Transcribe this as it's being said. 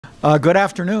Good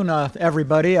afternoon,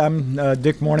 everybody. I'm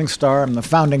Dick Morningstar. I'm the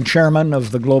founding chairman of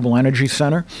the Global Energy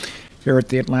Center here at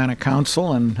the Atlantic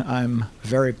Council, and I'm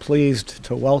very pleased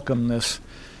to welcome this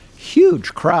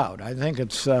huge crowd. I think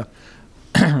it's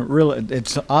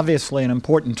it's obviously an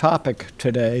important topic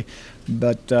today,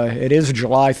 but it is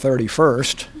July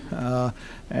 31st,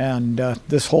 and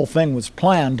this whole thing was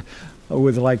planned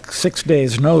with like 6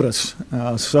 days' notice,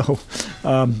 so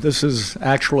this is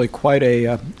actually quite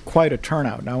a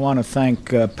turnout. And I want to thank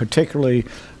particularly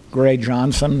Gray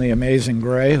Johnson, the amazing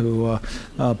Gray, who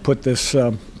put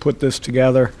this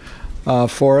together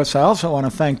for us. I also want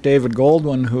to thank David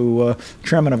Goldwyn, who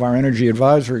chairman of our Energy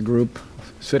Advisory Group,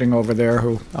 sitting over there,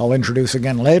 who I'll introduce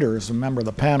again later as a member of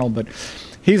the panel, but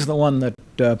he's the one that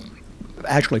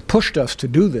actually pushed us to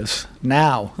do this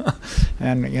now.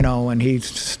 And, when he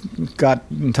got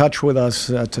in touch with us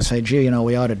to say, gee,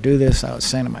 we ought to do this, I was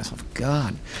saying to myself,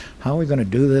 God, how are we going to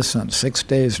do this on 6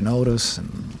 days' notice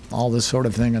and all this sort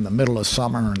of thing in the middle of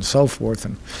summer and so forth?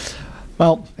 And,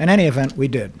 well, in any event, we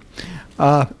did.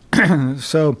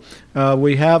 So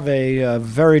we have a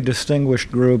very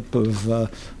distinguished group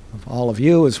of all of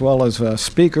you, as well as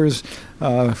speakers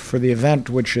for the event,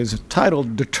 which is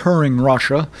titled Deterring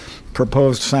Russia,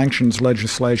 Proposed Sanctions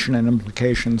Legislation and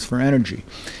Implications for Energy.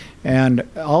 And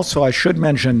also I should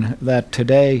mention that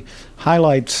today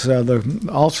highlights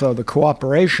also the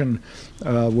cooperation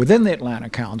within the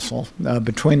Atlantic Council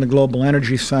between the Global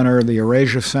Energy Center, the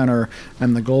Eurasia Center,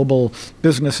 and the Global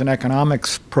Business and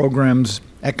Economics Programs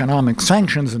Economic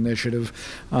Sanctions Initiative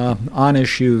on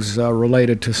issues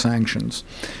related to sanctions.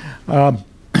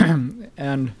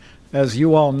 And as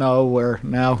you all know, we're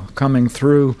now coming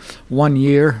through 1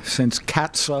 year since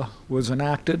CATSA was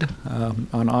enacted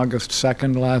on August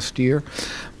 2nd last year,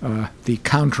 the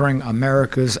Countering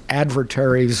America's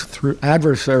Adversaries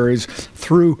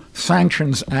Through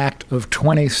Sanctions Act of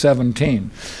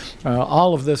 2017.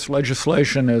 All of this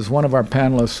legislation, as one of our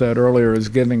panelists said earlier, is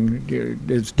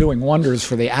doing wonders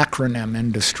for the acronym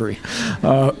industry.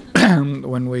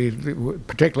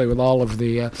 Particularly with all of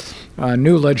the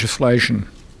new legislation.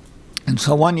 And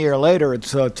so 1 year later,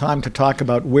 it's time to talk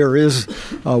about where is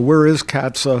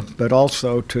CATSA, but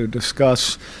also to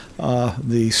discuss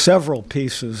the several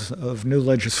pieces of new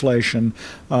legislation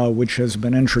which has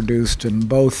been introduced in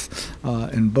both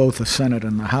the Senate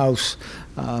and the House,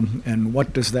 and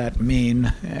what does that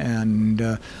mean,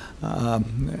 and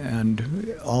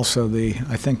also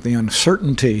I think the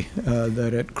uncertainty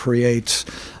that it creates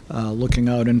looking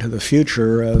out into the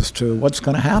future as to what's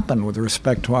going to happen with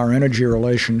respect to our energy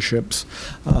relationships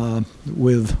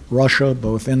with Russia,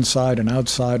 both inside and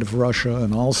outside of Russia,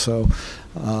 and also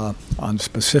on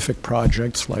specific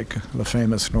projects like the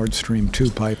famous Nord Stream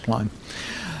 2 pipeline.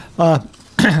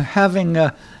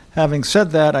 Having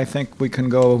said that, I think I can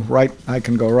go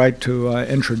right to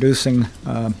introducing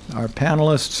our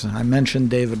panelists. I mentioned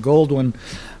David Goldwyn,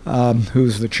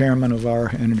 who's the chairman of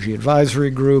our Energy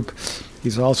Advisory Group.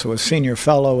 He's also a senior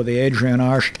fellow with the Adrienne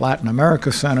Arsht Latin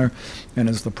America Center and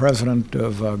is the president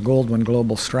of Goldwyn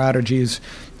Global Strategies.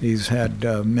 He's had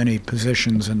many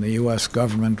positions in the U.S.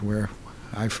 government where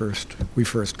we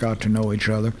first got to know each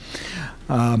other,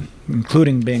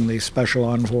 including being the special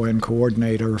envoy and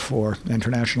coordinator for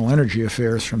international energy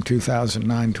affairs from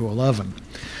 2009 to 11.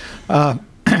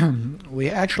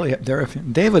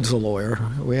 David's a lawyer.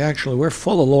 We're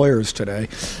full of lawyers today.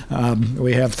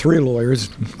 We have 3 lawyers,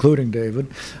 including David.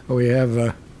 We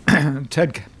have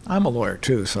Ted. I'm a lawyer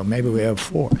too, so maybe we have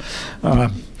 4.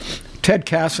 Ted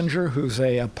Kassinger, who's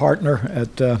a partner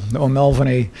at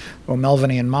O'Melveny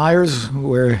 & Myers,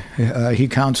 where he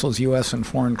counsels U.S. and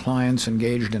foreign clients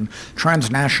engaged in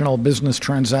transnational business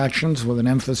transactions with an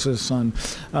emphasis on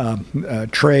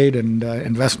trade and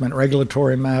investment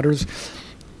regulatory matters.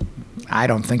 I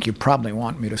don't think you probably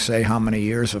want me to say how many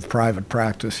years of private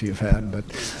practice you've had, but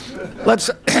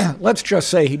let's just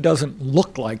say he doesn't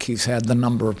look like he's had the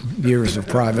number of years of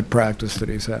private practice that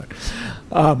he's had.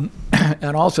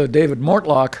 And also David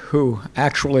Mortlock, who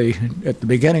actually, at the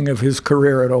beginning of his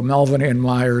career at O'Melveny &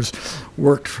 Myers,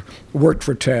 worked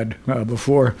for Ted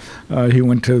before he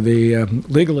went to the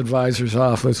legal advisor's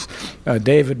office.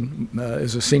 David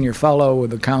is a senior fellow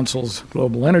with the Council's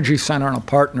Global Energy Center and a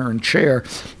partner and chair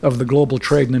of the Global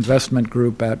Trade and Investment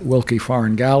Group at Wilkie Farr &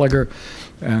 Gallagher.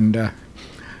 And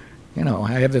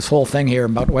I have this whole thing here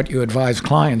about what you advise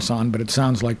clients on, but it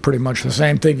sounds like pretty much the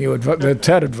same thing that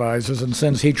Ted advises, and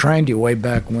since he trained you way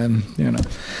back when,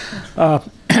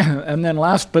 And then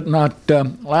last but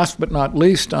not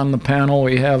least on the panel,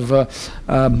 we have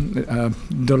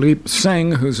Dalip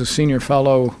Singh, who's a senior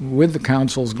fellow with the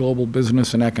Council's Global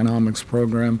Business and Economics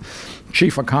Program,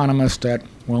 chief economist at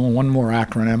well, one more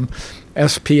acronym,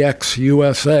 SPX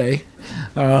USA,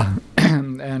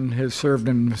 and has served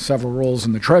in several roles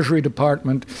in the Treasury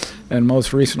Department, and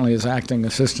most recently as Acting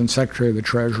Assistant Secretary of the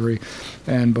Treasury.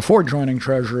 And before joining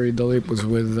Treasury, Dilip was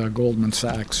with Goldman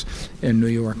Sachs in New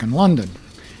York and London.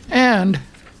 And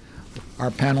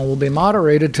our panel will be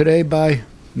moderated today by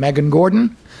Megan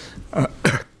Gordon,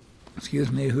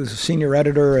 who's a senior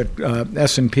editor at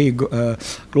S&P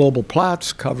Global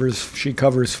Platts. She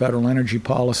covers federal energy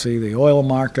policy, the oil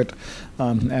market,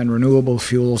 and renewable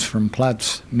fuels from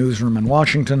Platts newsroom in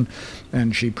Washington.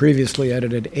 And she previously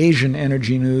edited Asian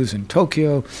Energy News in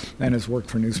Tokyo and has worked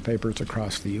for newspapers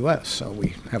across the U.S. So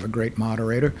we have a great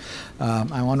moderator.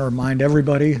 I want to remind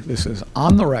everybody this is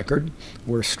on the record.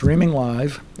 We're streaming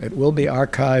live. It will be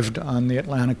archived on the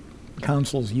Atlantic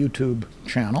Council's YouTube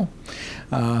channel.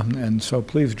 And so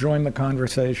please join the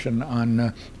conversation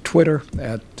on Twitter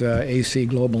at AC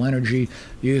Global Energy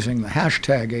using the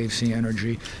hashtag AC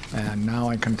Energy. And now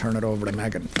I can turn it over to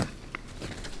Megan.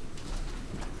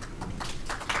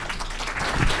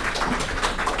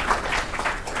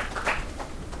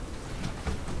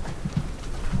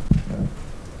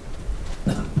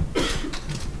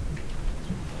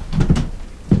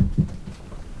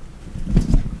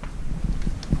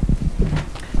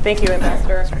 Thank you,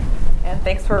 Ambassador, and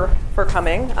thanks for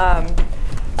coming.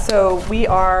 So we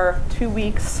are 2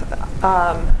 weeks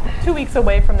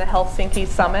away from the Helsinki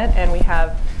summit, and we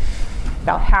have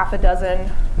about half a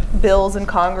dozen bills in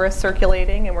Congress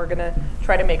circulating, and we're going to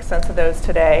try to make sense of those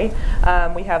today.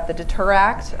 We have the DETER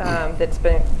Act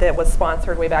that was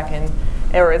sponsored way back in,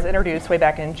 or is introduced way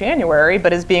back in January,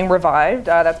 but is being revived.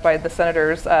 That's by the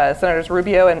Senators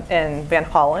Rubio and Van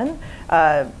Hollen.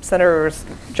 Senators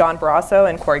John Barrasso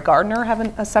and Cory Gardner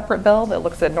have a separate bill that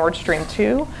looks at Nord Stream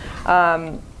 2.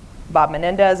 Bob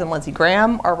Menendez and Lindsey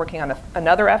Graham are working on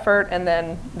another effort, and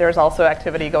then there's also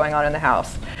activity going on in the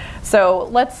House. So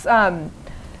let's, and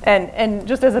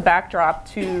just as a backdrop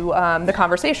to the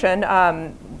conversation,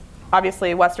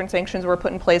 obviously Western sanctions were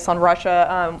put in place on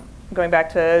Russia going back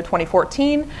to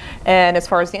 2014, and as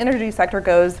far as the energy sector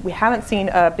goes, we haven't seen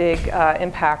a big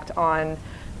impact on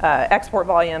export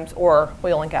volumes or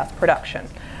oil and gas production.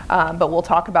 But we'll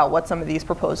talk about what some of these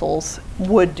proposals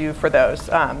would do for those,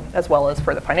 as well as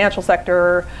for the financial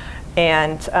sector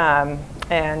and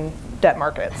debt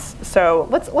markets. So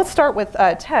let's start with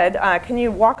Ted. Can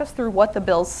you walk us through what the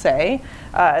bills say,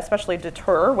 especially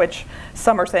DETER, which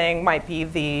some are saying might be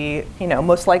the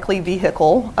most likely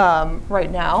vehicle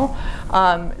right now.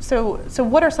 So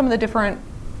what are some of the different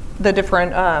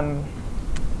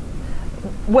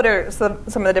what are some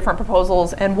of the different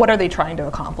proposals, and what are they trying to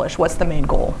accomplish? What's the main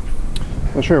goal?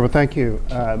 Well, sure. Well, thank you,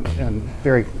 and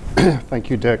thank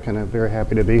you, Dick, and I'm very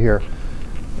happy to be here.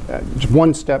 Just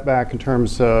one step back in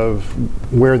terms of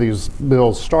where these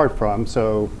bills start from.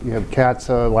 So you have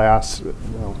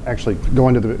CATSA actually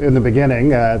going to in the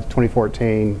beginning,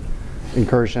 2014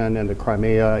 incursion into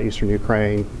Crimea, eastern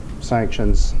Ukraine,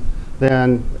 sanctions.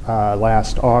 Then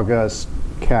last August,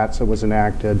 CATSA was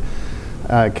enacted.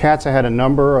 CATSA had a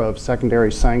number of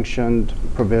secondary sanctioned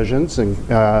provisions,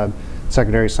 and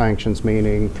secondary sanctions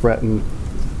meaning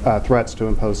threats to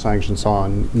impose sanctions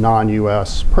on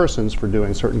non-U.S. persons for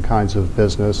doing certain kinds of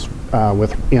business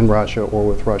in Russia or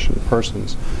with Russian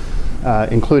persons,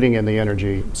 including in the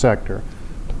energy sector.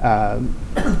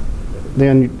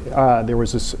 Then there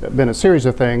was been a series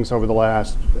of things over the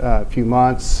last few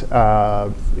months.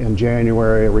 In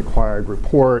January, a required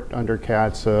report under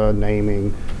CATSA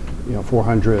naming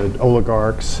 400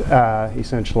 oligarchs,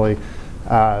 essentially.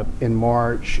 In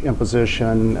March,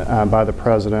 imposition by the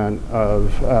president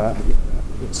of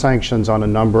sanctions on a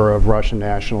number of Russian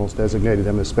nationals, designated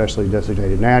them as specially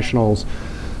designated nationals.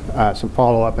 Some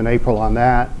follow-up in April on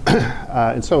that.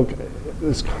 And so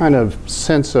this kind of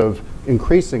sense of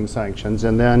increasing sanctions.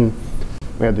 And then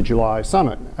we had the July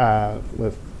summit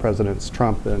with Presidents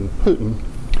Trump and Putin.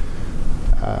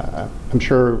 I'm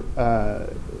sure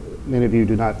many of you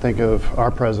do not think of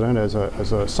our president as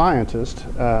a scientist,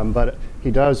 but he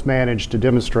does manage to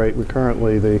demonstrate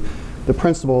recurrently the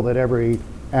principle that every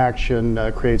action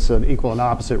creates an equal and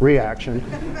opposite reaction.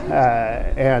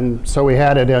 And so we've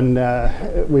had it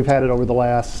over the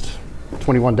last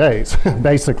 21 days,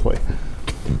 basically.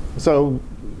 So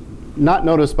not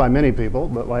noticed by many people,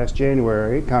 but last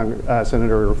January,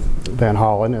 Senator Van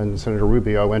Hollen and Senator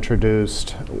Rubio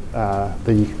introduced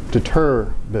the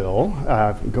DETER bill,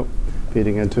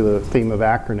 feeding into the theme of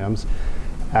acronyms.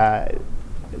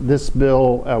 This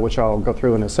bill, which I'll go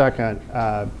through in a second,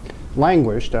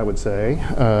 languished, I would say,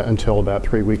 until about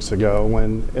 3 weeks ago,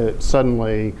 when it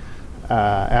suddenly,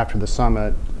 after the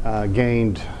summit,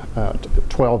 gained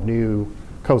 12 new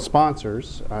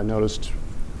co-sponsors. I noticed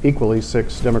equally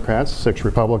 6 Democrats, 6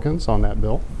 Republicans on that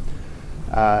bill,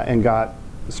 and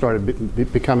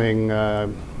started becoming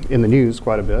in the news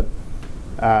quite a bit.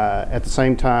 At the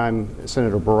same time,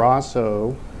 Senator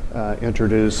Barrasso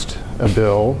introduced a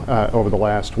bill over the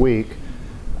last week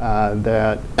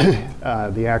that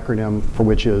the acronym for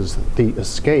which is the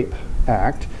ESCAPE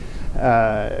Act.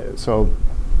 So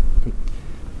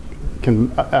can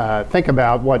think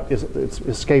about what it's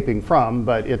escaping from,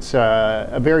 but it's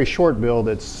a very short bill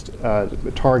that's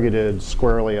targeted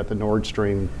squarely at the Nord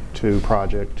Stream 2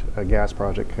 project, a gas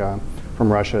project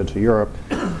from Russia to Europe.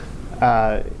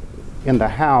 In the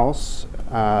House,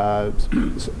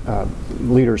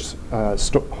 leaders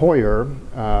Hoyer,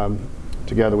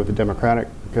 together with the Democratic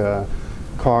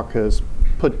caucus,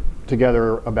 put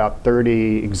together about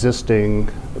 30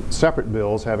 existing separate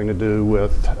bills having to do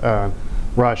with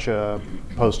Russia,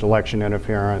 post-election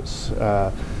interference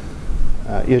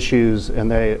issues, and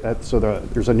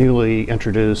there's a newly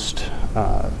introduced,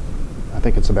 I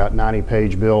think it's about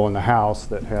 90-page bill in the House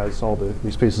that has all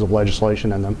these pieces of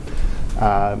legislation in them.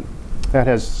 That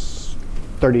has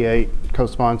 38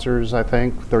 co-sponsors, I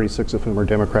think, 36 of whom are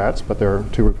Democrats, but there are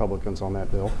 2 Republicans on that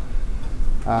bill.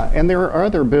 And there are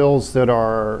other bills that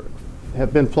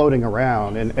have been floating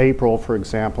around. In April, for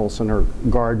example, Senator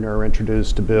Gardner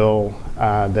introduced a bill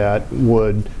that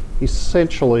would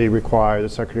essentially require the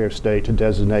Secretary of State to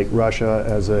designate Russia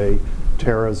as a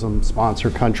terrorism sponsor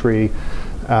country.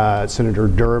 Senator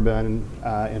Durbin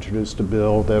introduced a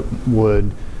bill that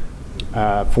would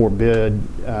forbid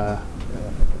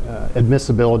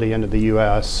admissibility into the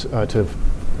U.S. To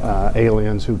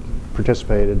aliens who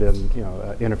participated in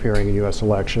interfering in U.S.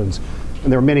 elections.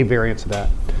 And there are many variants of that.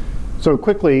 So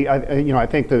quickly, I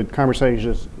think the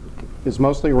conversation is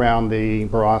mostly around the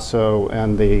Barrasso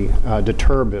and the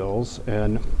DETER bills,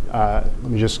 and let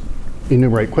me just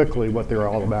enumerate quickly what they're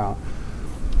all about.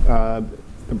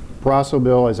 The Barrasso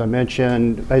bill, as I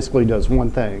mentioned, basically does one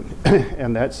thing,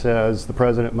 and that says the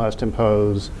president must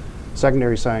impose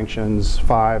secondary sanctions,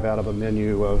 5 out of a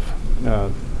menu of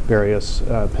various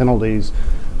penalties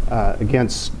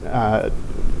against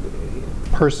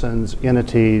persons,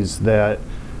 entities that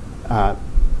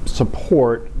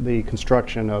support the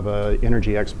construction of an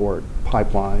energy export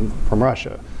pipeline from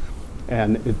Russia.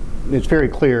 And it's very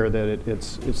clear that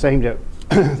it's aimed at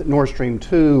Nord Stream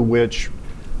 2, which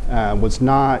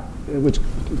which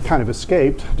kind of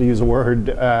escaped, to use a word,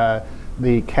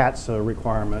 the CATSA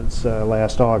requirements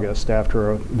last August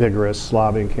after a vigorous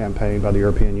lobbying campaign by the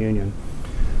European Union.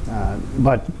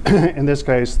 But in this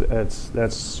case,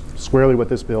 that's squarely what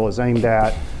this bill is aimed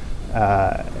at,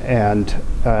 and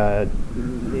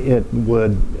it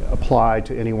would apply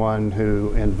to anyone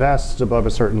who invests above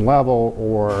a certain level,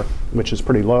 or which is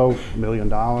pretty low, $1 million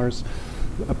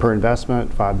per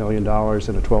investment, $5 million in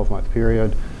a 12-month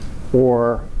period,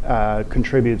 or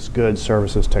contributes goods,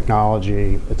 services,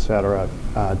 technology, et cetera,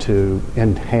 to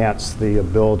enhance the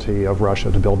ability of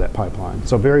Russia to build that pipeline.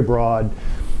 So very broad,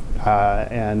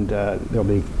 and there'll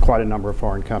be quite a number of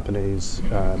foreign companies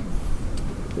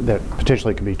that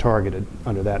potentially could be targeted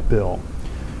under that bill.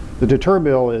 The DETER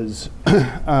bill is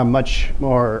much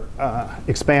more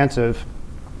expansive.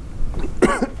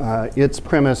 Its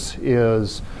premise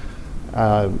is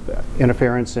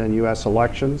interference in U.S.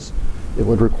 elections. It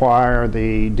would require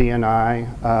the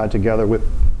DNI, together with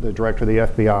the director of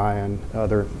the FBI and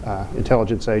other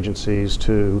intelligence agencies,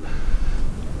 to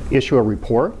issue a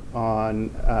report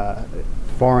on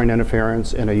foreign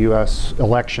interference in a U.S.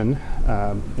 election,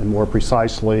 and more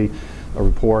precisely, a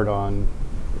report on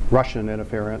Russian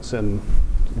interference in,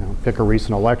 pick a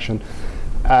recent election.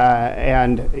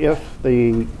 And if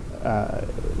the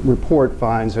report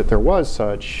finds that there was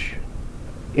such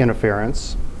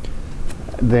interference,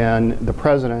 then the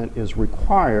president is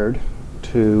required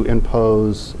to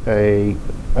impose a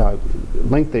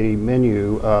lengthy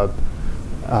menu of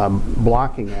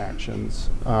blocking actions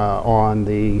on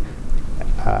the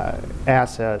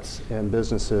assets and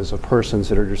businesses of persons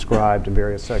that are described in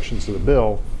various sections of the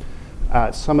bill.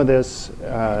 Some of this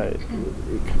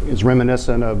is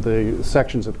reminiscent of the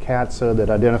sections of CATSA that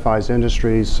identifies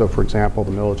industries. So, for example,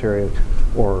 the military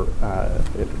or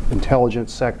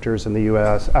intelligence sectors in the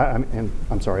U.S., in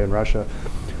Russia.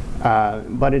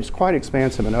 But it's quite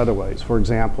expansive in other ways. For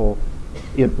example,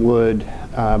 it would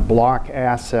block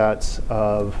assets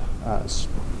of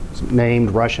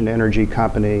named Russian energy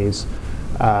companies.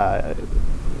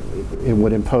 It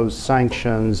would impose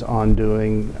sanctions on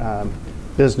doing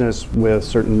business with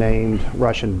certain named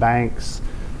Russian banks.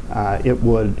 It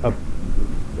would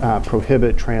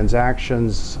prohibit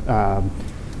transactions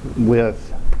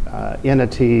with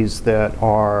entities that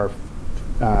are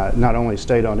not only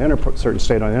certain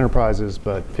state-owned enterprises,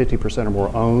 but 50% or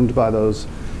more owned by those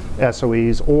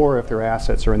SOEs, or if their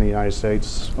assets are in the United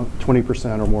States,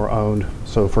 20% or more owned.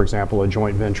 So, for example, a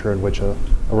joint venture in which a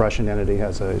Russian entity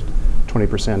has a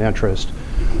 20% interest.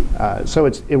 So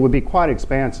it would be quite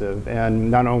expansive, and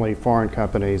not only foreign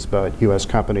companies, but U.S.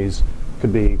 companies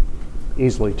could be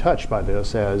easily touched by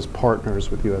this as partners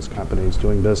with U.S. companies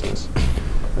doing business.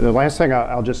 And the last thing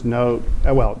I'll just note,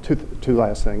 well, two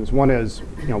last things. One is,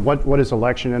 what is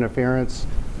election interference?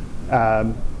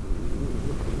 A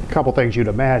couple things you'd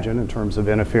imagine in terms of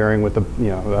interfering with the,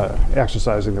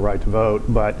 exercising the right to vote,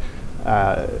 but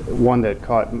one that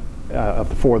of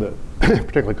the four that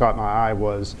particularly caught my eye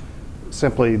was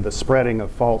simply the spreading of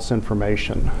false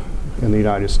information in the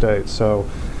United States. So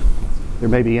there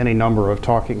may be any number of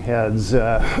talking heads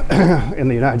in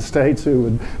the United States who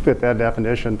would fit that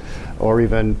definition, or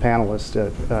even panelists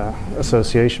at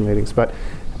association meetings. But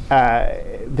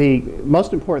the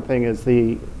most important thing is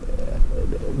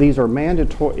these are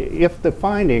mandatory. If the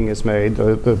finding is made,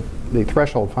 the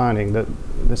threshold finding that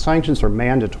the sanctions are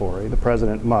mandatory, the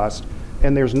president must,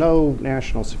 and there's no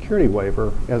national security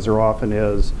waiver, as there often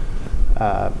is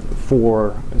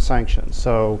for sanctions.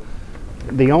 So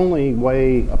the only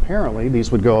way, apparently,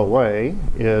 these would go away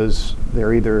is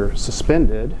they're either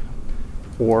suspended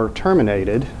or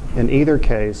terminated, in either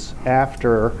case,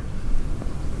 after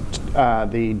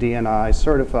the DNI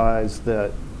certifies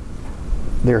that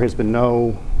there has been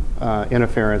no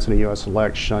interference in a U.S.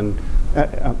 election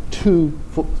through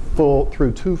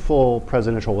two full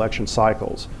presidential election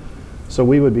cycles. So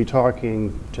we would be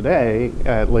talking today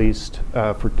at least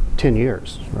for 10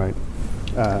 years, right?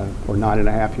 Or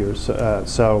 9.5 years.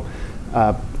 So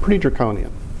pretty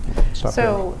draconian.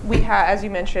 So we have, as you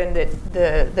mentioned,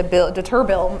 the bill, DETER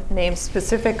bill names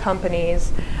specific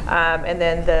companies, and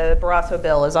then the Barrasso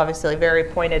bill is obviously very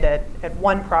pointed at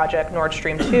one project, Nord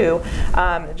Stream 2.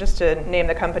 Just to name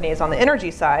the companies on the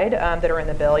energy side that are in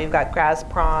the bill, you've got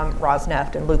Gazprom,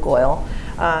 Rosneft, and Lukoil,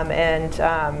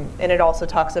 and it also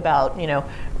talks about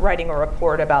writing a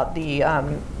report about the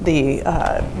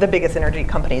biggest energy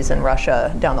companies in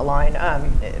Russia down the line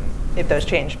if those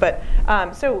change. But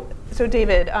so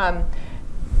David, how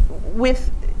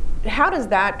does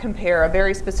that compare, a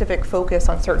very specific focus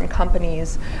on certain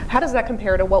companies, how does that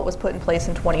compare to what was put in place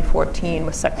in 2014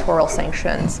 with sectoral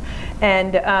sanctions?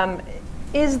 And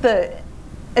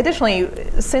additionally,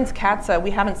 since CATSA,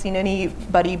 we haven't seen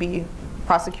anybody be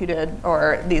prosecuted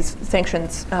or these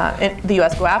sanctions, the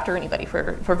U.S. go after anybody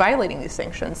for violating these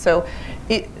sanctions. So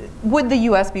would the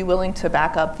U.S. be willing to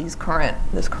back up this current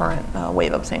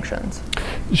wave of sanctions?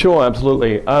 Sure,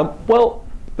 absolutely. Well,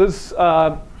 there's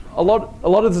a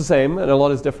lot is the same and a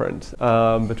lot is different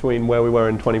between where we were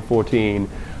in 2014.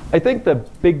 I think the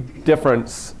big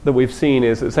difference that we've seen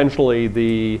is essentially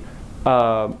the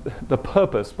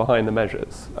purpose behind the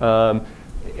measures.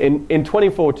 In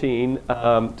 2014,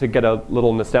 to get a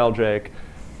little nostalgic,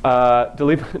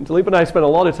 Dilip and I spent a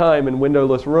lot of time in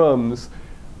windowless rooms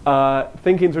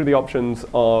thinking through the options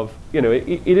of,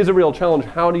 it is a real challenge.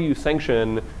 How do you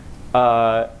sanction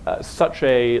such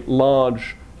a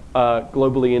large,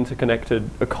 globally interconnected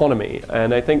economy?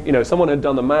 And I think, someone had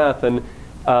done the math, and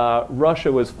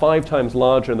Russia was 5 times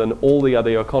larger than all the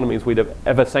other economies we'd have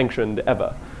ever sanctioned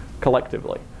ever,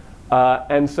 collectively.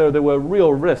 And so there were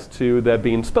real risks to there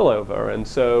being spillover. And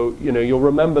so, you'll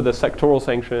remember the sectoral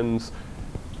sanctions.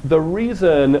 The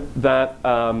reason that,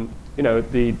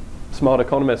 the smart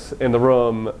economists in the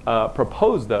room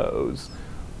proposed those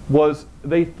was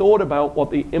they thought about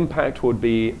what the impact would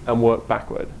be and worked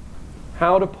backward.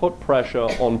 How to put pressure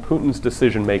on Putin's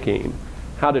decision making,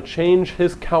 how to change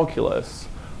his calculus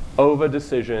over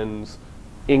decisions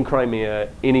in Crimea,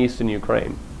 in eastern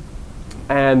Ukraine.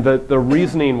 And the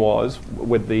reasoning was,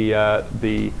 with the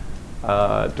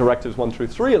directives 1 through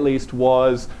 3 at least,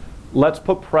 was let's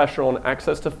put pressure on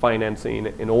access to financing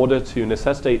in order to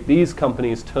necessitate these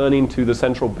companies turning to the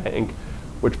central bank,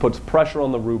 which puts pressure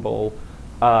on the ruble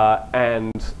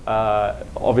and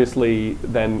obviously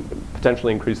then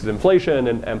potentially increases inflation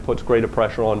and puts greater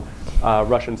pressure on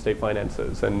Russian state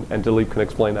finances. And Dilip can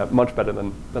explain that much better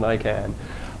than I can.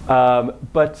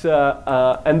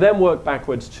 And then work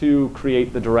backwards to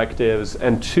create the directives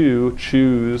and to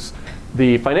choose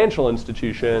the financial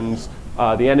institutions,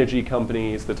 the energy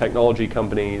companies, the technology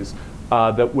companies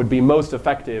that would be most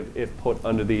effective if put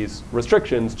under these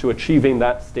restrictions to achieving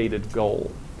that stated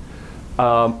goal.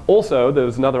 Also,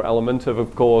 there's another element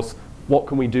of course, what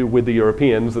can we do with the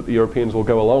Europeans that the Europeans will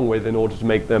go along with in order to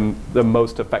make them the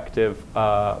most effective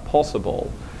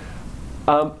possible.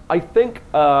 I think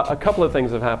a couple of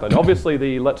things have happened. Obviously,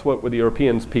 the let's work with the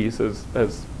Europeans piece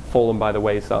has fallen by the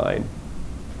wayside.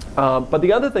 But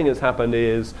the other thing that's happened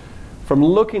is, from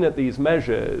looking at these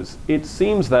measures, it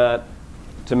seems that,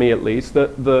 to me at least,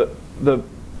 that the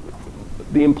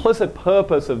implicit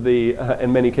purpose of the,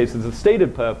 in many cases, the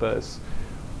stated purpose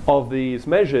of these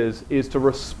measures is to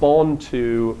respond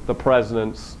to the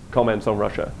president's comments on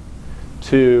Russia,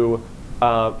 to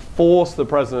force the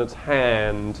president's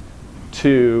hand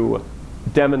to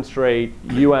demonstrate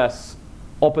US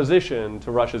opposition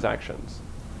to Russia's actions.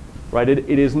 Right?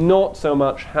 It is not so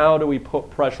much how do we put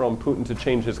pressure on Putin to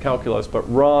change his calculus, but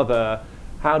rather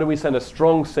how do we send a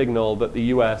strong signal that the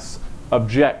US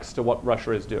objects to what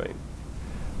Russia is doing,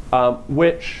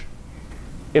 which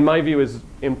in my view is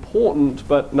important,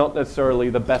 but not necessarily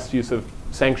the best use of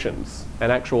sanctions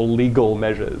and actual legal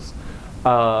measures.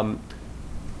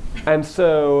 And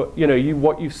so, you know,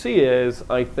 what you see is,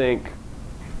 I think,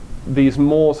 these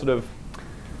more sort of,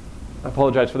 I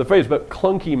apologize for the phrase, but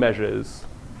clunky measures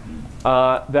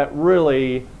that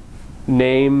really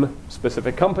name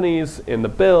specific companies in the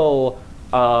bill,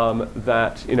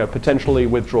 that, you know, potentially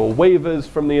withdraw waivers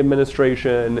from the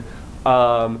administration.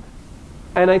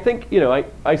 And I think, you know,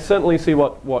 I certainly see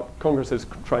what Congress is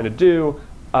trying to do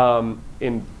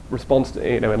in response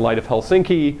to, you know, in light of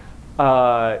Helsinki.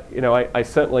 You know, I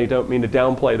certainly don't mean to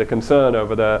downplay the concern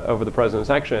over the president's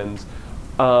actions,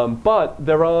 but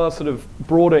there are sort of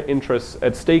broader interests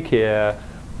at stake here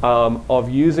of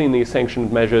using these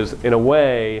sanctioned measures in a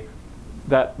way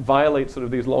that violates sort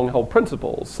of these long-held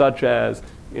principles, such as,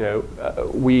 you know,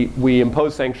 we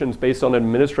impose sanctions based on an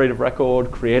administrative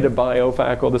record created by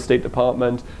OFAC or the State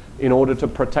Department in order to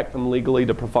protect them legally,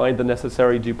 to provide the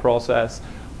necessary due process.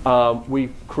 We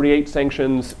create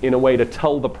sanctions in a way to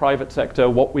tell the private sector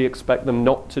what we expect them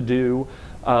not to do,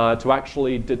 to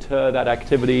actually deter that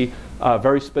activity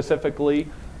very specifically.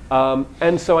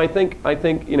 And so I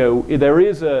think you know, there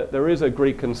is a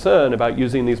great concern about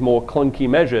using these more clunky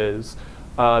measures.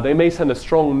 They may send a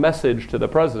strong message to the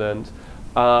president,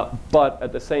 but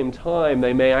at the same time,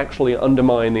 they may actually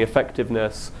undermine the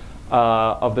effectiveness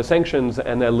of the sanctions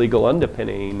and their legal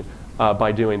underpinning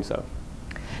by doing so.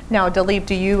 Now, Dilip,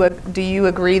 do you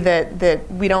agree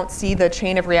that we don't see the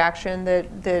chain of reaction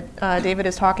that David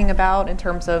is talking about in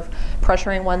terms of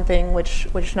pressuring one thing,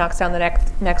 which knocks down the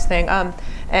next thing?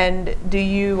 And do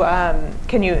you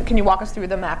can you walk us through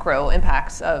the macro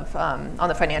impacts of on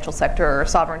the financial sector or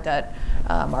sovereign debt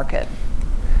market?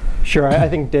 Sure, I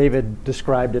think David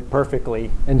described it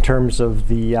perfectly in terms of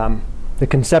the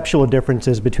conceptual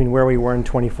differences between where we were in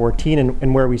 2014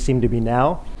 and where we seem to be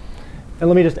now. And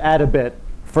let me just add a bit.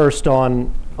 First,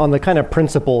 on the kind of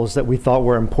principles that we thought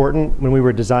were important when we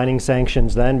were designing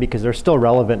sanctions then, because they're still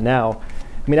relevant now.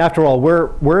 I mean, after all,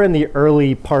 we're in the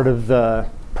early part of the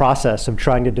process of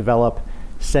trying to develop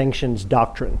sanctions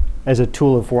doctrine as a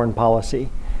tool of foreign policy.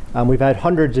 We've had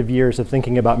hundreds of years of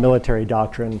thinking about military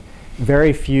doctrine,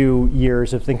 very few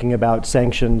years of thinking about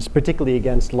sanctions, particularly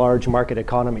against large market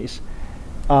economies.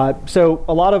 So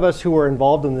a lot of us who were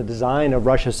involved in the design of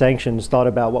Russia sanctions thought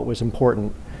about what was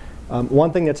important.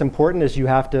 One thing that's important is you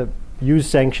have to use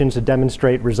sanctions to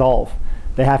demonstrate resolve.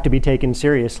 They have to be taken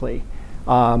seriously.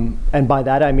 And by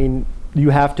that I mean you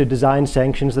have to design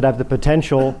sanctions that have the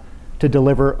potential to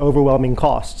deliver overwhelming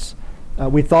costs.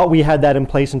 We thought we had that in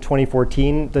place in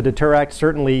 2014. The DETER Act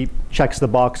certainly checks the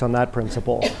box on that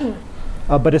principle.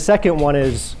 But a second one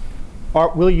is,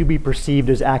 will you be perceived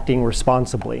as acting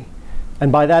responsibly?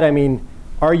 And by that I mean,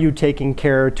 are you taking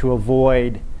care to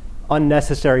avoid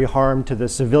unnecessary harm to the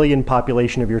civilian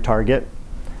population of your target?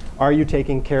 Are you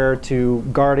taking care to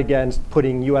guard against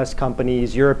putting US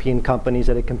companies, European companies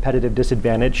at a competitive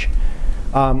disadvantage?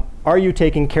 Are you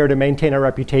taking care to maintain a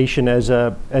reputation as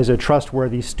a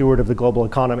trustworthy steward of the global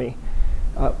economy?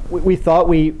 We thought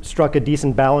we struck a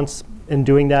decent balance in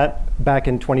doing that back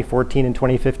in 2014 and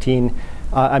 2015.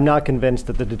 I'm not convinced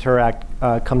that the DETER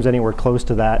Act comes anywhere close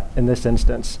to that in this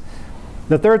instance.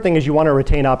 The third thing is you want to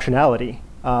retain optionality.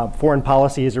 Foreign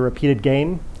policy is a repeated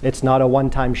game. It's not a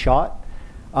one-time shot.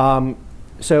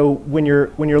 So when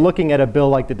you're looking at a bill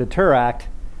like the DETER Act,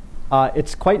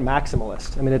 it's quite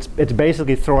maximalist. I mean, it's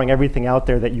basically throwing everything out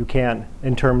there that you can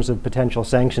in terms of potential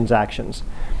sanctions actions.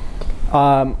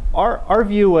 Our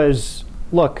view was,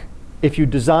 look, if you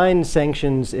design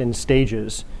sanctions in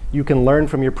stages, you can learn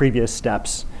from your previous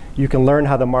steps. You can learn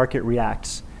how the market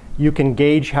reacts. You can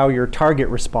gauge how your target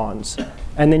responds.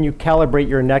 And then you calibrate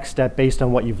your next step based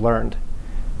on what you've learned.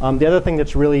 The other thing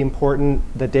that's really important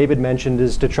that David mentioned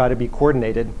is to try to be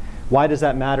coordinated. Why does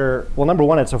that matter? Well, number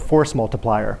one, it's a force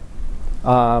multiplier.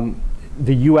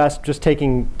 The US just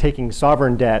taking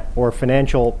sovereign debt or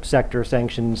financial sector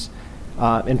sanctions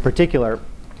in particular,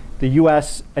 the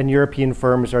US and European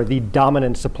firms are the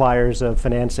dominant suppliers of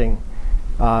financing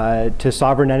to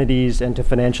sovereign entities and to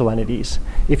financial entities.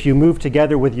 If you move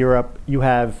together with Europe, you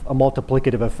have a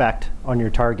multiplicative effect on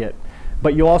your target.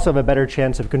 But you also have a better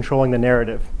chance of controlling the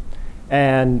narrative.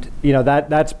 And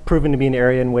that's proven to be an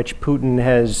area in which Putin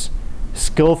has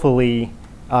skillfully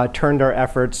turned our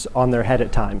efforts on their head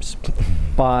at times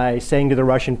by saying to the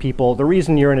Russian people, the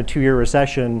reason you're in a 2-year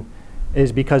recession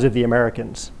is because of the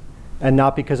Americans and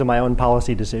not because of my own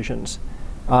policy decisions.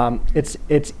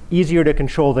 It's easier to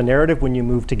control the narrative when you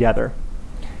move together.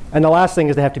 And the last thing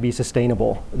is they have to be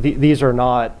sustainable. These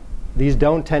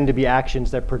don't tend to be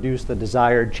actions that produce the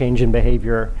desired change in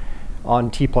behavior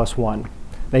on T+1.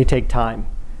 They take time.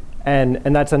 And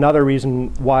that's another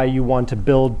reason why you want to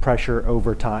build pressure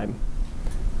over time.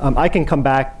 I can come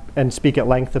back and speak at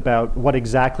length about what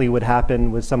exactly would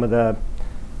happen with some of the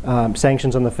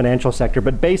sanctions on the financial sector,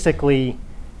 but basically,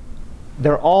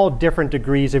 they're all different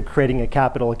degrees of creating a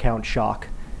capital account shock.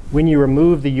 When you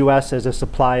remove the US as a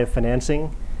supply of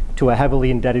financing to a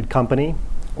heavily indebted company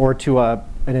or to an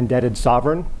indebted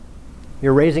sovereign,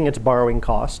 you're raising its borrowing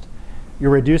cost,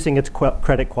 you're reducing its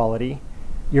credit quality,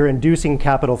 you're inducing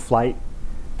capital flight.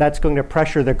 That's going to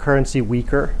pressure the currency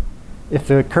weaker. If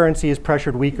the currency is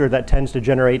pressured weaker, that tends to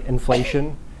generate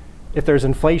inflation. If there's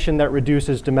inflation, that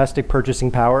reduces domestic purchasing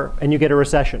power, and you get a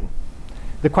recession.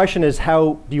 The question is,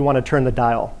 how do you want to turn the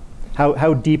dial?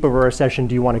 How deep of a recession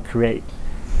do you want to create?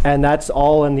 And that's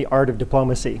all in the art of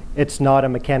diplomacy. It's not a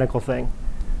mechanical thing.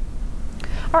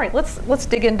 All right, let's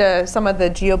dig into some of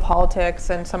the geopolitics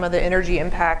and some of the energy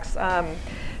impacts.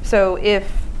 So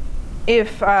if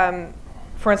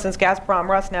for instance, Gazprom,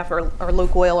 Rosneft, or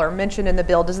Lukoil are mentioned in the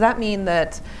bill, does that mean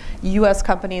that U.S.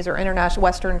 companies or international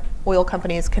Western oil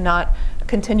companies cannot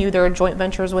continue their joint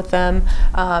ventures with them?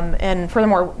 And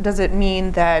furthermore, does it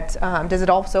mean that, does it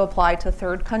also apply to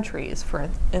third countries, for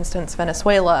instance,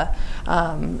 Venezuela,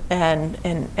 and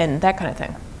that kind of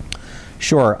thing?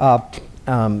 Sure.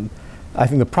 I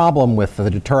think the problem with the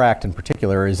DETER Act in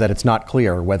particular is that it's not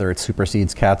clear whether it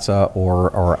supersedes CATSA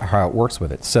or how it works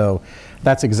with it. So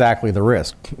that's exactly the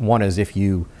risk. One is if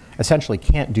you essentially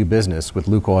can't do business with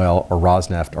Lukoil or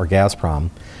Rosneft or Gazprom,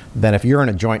 then if you're in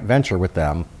a joint venture with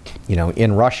them,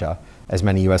 in Russia, as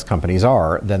many US companies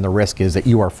are, then the risk is that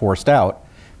you are forced out,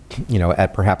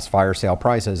 at perhaps fire sale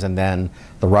prices, and then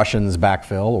the Russians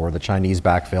backfill or the Chinese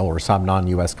backfill or some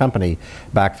non-US company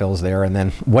backfills there, and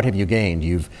then what have you gained?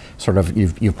 You've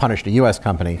punished a US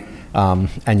company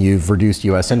and you've reduced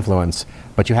US influence,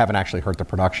 but you haven't actually hurt the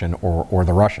production or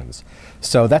the Russians.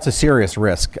 So that's a serious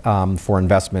risk for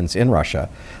investments in Russia.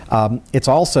 It's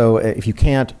also, if you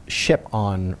can't ship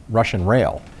on Russian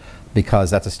rail,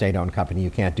 because that's a state-owned company, you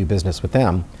can't do business with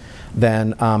them,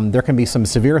 then there can be some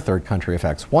severe third country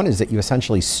effects. One is that you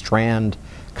essentially strand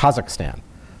Kazakhstan,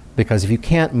 because if you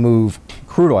can't move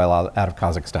crude oil out of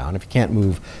Kazakhstan, if you can't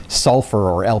move sulfur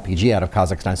or LPG out of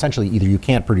Kazakhstan, essentially either you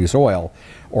can't produce oil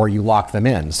or you lock them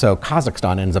in. So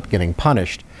Kazakhstan ends up getting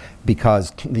punished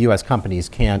because the US companies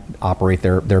can't operate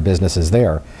their businesses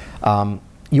there.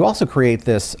 You also create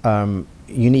this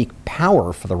unique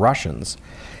power for the Russians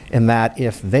in that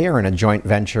if they are in a joint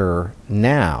venture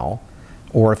now,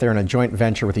 or if they're in a joint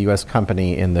venture with a US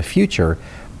company in the future,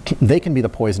 they can be the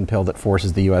poison pill that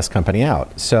forces the US company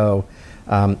out. So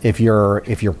if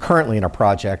you're currently in a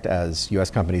project, as US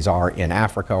companies are in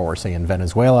Africa or say in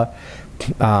Venezuela,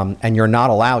 and you're not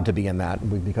allowed to be in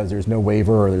that because there's no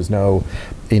waiver or there's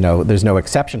no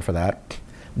exception for that,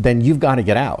 then you've got to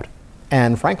get out.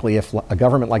 And frankly, if a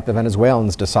government like the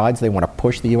Venezuelans decides they want to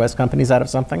push the US companies out of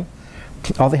something,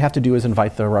 all they have to do is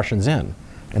invite the Russians in.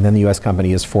 And then the US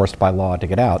company is forced by law to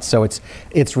get out. So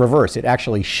it's reverse. It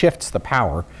actually shifts the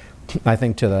power, I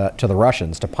think, to the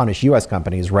Russians to punish US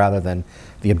companies rather than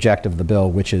the objective of the bill,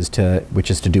 which is to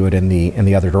do it in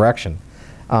the other direction.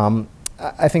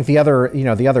 I think the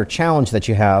other challenge that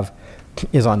you have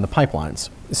is on the pipelines.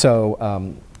 So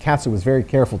CATSA was very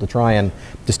careful to try and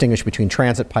distinguish between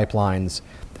transit pipelines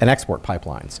and export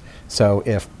pipelines. So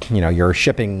if you're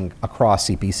shipping across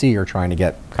CPC or trying to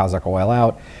get Kazakh oil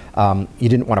out, you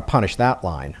didn't want to punish that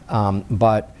line.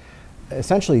 But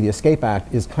essentially the Escape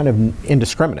Act is kind of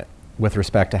indiscriminate with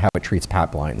respect to how it treats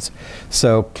pipelines.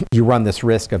 So you run this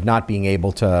risk of not being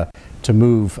able to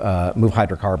move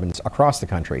hydrocarbons across the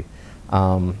country.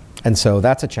 And so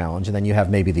that's a challenge. And then you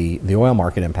have maybe the oil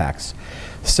market impacts.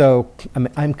 So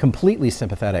I'm completely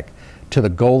sympathetic to the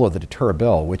goal of the DETER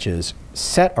bill, which is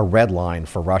set a red line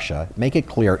for Russia, make it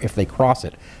clear if they cross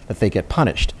it that they get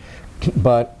punished.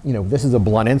 But this is a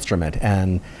blunt instrument,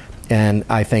 and And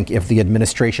I think if the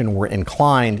administration were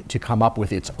inclined to come up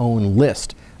with its own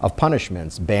list of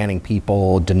punishments, banning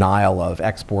people, denial of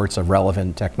exports of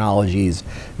relevant technologies,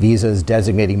 visas,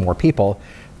 designating more people,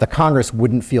 the Congress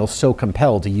wouldn't feel so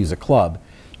compelled to use a club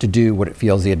to do what it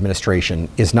feels the administration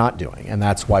is not doing. And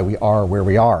that's why we are where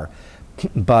we are.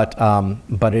 But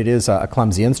it is a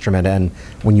clumsy instrument, and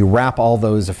when you wrap all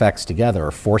those effects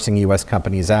together, forcing U.S.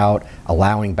 companies out,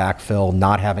 allowing backfill,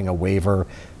 not having a waiver,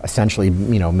 essentially,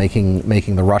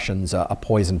 making the Russians a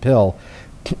poison pill,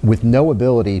 with no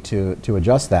ability to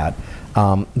adjust that,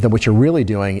 then what you're really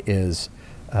doing is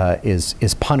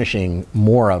punishing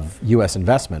more of U.S.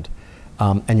 investment,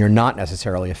 and you're not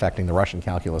necessarily affecting the Russian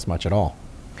calculus much at all.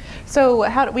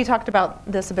 So we talked about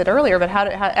this a bit earlier, but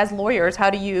as lawyers, how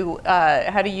do you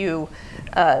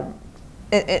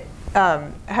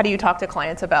talk to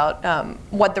clients about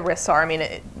what the risks are? I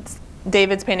mean,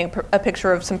 David's painting a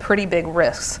picture of some pretty big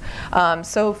risks.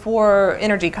 So for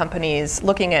energy companies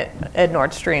looking at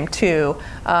Nord Stream 2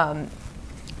 and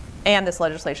this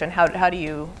legislation, how do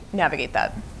you navigate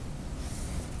that?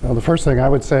 Well, the first thing I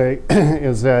would say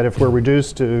is that if we're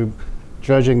reduced to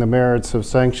judging the merits of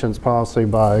sanctions policy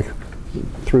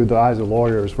through the eyes of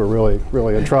lawyers, we're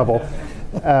really in trouble.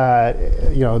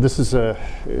 This is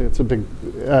it's a big,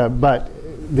 but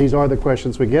these are the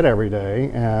questions we get every day,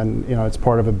 and it's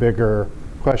part of a bigger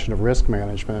question of risk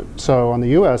management. So on the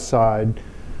U.S. side,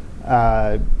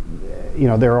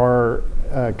 there are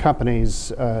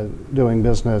companies doing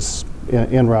business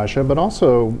in Russia, but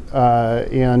also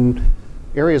in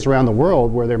areas around the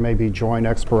world where there may be joint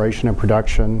exploration and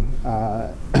production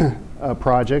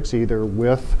projects, either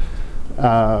with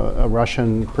a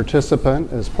Russian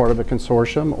participant as part of a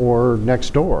consortium or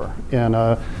next door in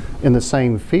the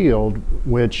same field,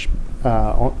 which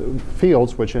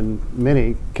in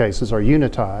many cases are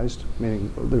unitized,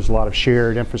 meaning there's a lot of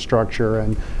shared infrastructure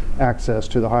and access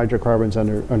to the hydrocarbons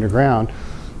underground.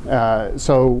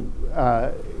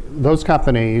 Those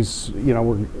companies,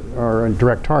 are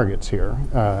direct targets here,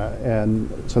 and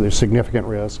so there's significant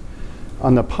risk.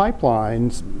 On the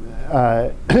pipelines,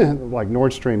 like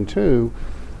Nord Stream 2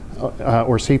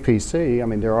 or CPC, I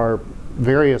mean, there are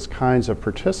various kinds of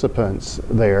participants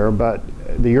there, but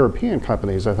the European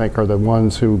companies, I think, are the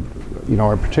ones who,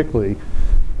 are particularly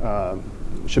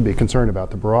should be concerned about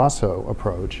the Barroso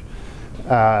approach,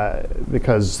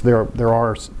 because there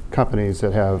are companies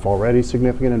that have already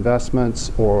significant investments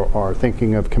or are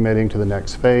thinking of committing to the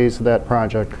next phase of that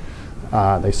project.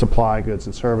 They supply goods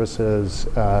and services.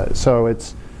 So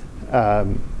it's,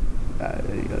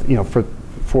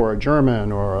 for a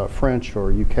German or a French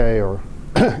or UK or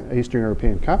Eastern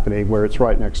European company where it's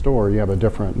right next door, you have a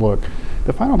different look.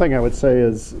 The final thing I would say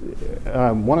is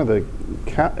one of the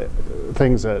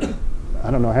things that,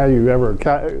 I don't know how you ever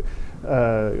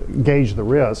gauge the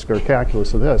risk or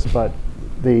calculus of this, but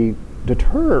the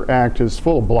DETER Act is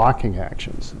full of blocking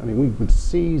actions. I mean, we would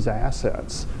seize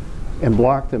assets and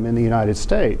block them in the United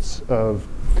States of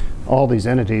all these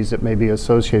entities that may be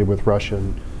associated with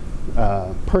Russian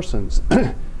persons.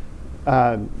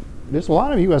 There's a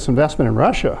lot of U.S. investment in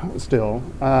Russia still,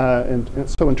 and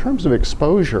so in terms of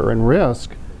exposure and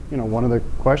risk, one of the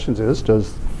questions is,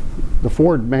 does the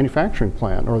Ford manufacturing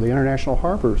plant or the International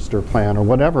Harvester plant or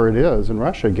whatever it is in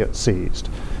Russia get seized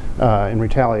in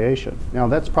retaliation? Now,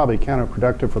 that's probably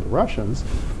counterproductive for the Russians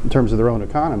in terms of their own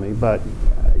economy, but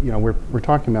we're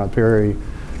talking about very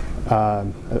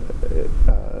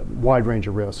wide range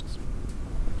of risks.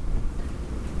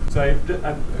 So I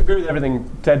agree with everything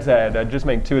Ted said. I'd just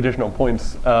make two additional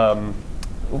points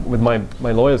with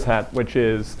my lawyer's hat, which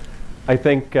is, I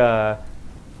think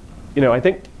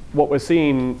what we're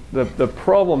seeing, the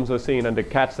problems we're seeing under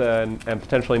CATSA and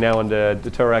potentially now under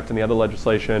DETER Act and the other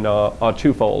legislation are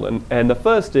twofold. And the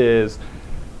first is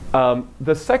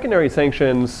the secondary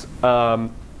sanctions.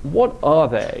 What are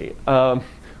they?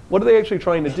 What are they actually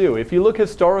trying to do? If you look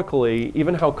historically,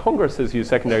 even how Congress has used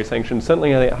secondary sanctions,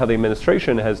 certainly how the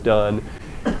administration has done,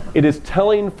 it is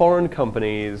telling foreign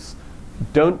companies,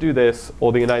 don't do this,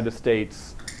 or the United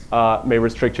States may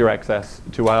restrict your access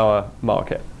to our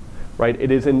market. Right?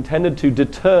 It is intended to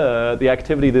deter the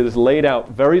activity that is laid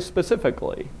out very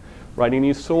specifically. Right? And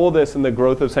you saw this in the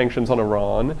growth of sanctions on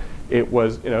Iran. It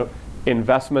was,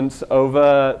 investments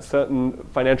over certain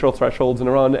financial thresholds in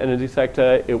Iran energy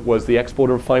sector. It was the export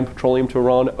of refined petroleum to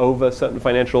Iran over certain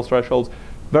financial thresholds.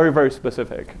 Very, very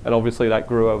specific. And obviously that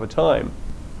grew over time.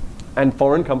 And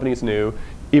foreign companies knew,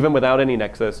 even without any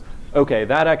nexus, okay,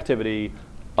 that activity,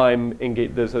 I'm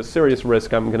engaged, there's a serious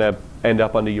risk I'm going to end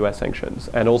up under US sanctions.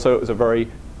 And also it was a very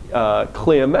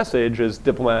clear message as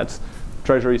diplomats,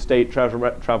 Treasury, State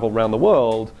travel around the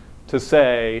world to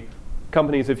say,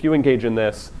 companies, if you engage in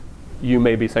this, you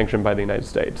may be sanctioned by the United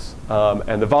States.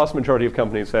 And the vast majority of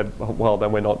companies said, well,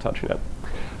 then we're not touching it.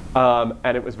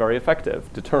 And it was very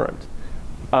effective, deterrent.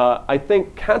 I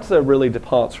think CATSA really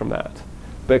departs from that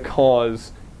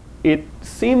because it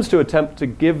seems to attempt to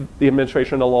give the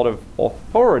administration a lot of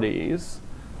authorities,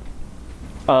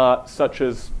 such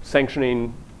as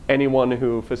sanctioning anyone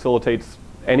who facilitates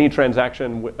any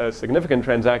transaction, a significant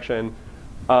transaction,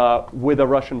 with a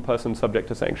Russian person subject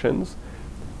to sanctions.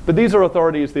 But these are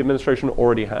authorities the administration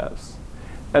already has.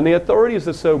 And the authorities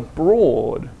are so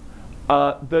broad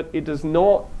that it does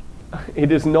not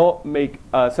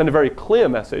send a very clear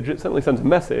message. It certainly sends a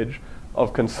message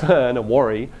of concern and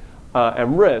worry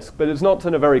and risk, but it's not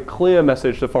sent a very clear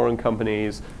message to foreign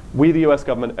companies. We, the US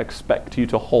government, expect you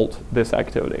to halt this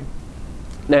activity.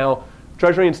 Now,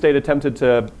 Treasury and State attempted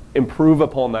to improve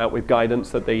upon that with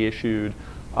guidance that they issued,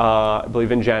 I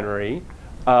believe, in January.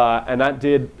 And that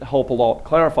did help a lot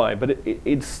clarify, but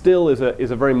it still is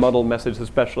a very muddled message,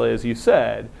 especially as you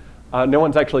said. No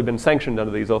one's actually been sanctioned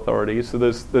under these authorities, so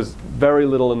there's very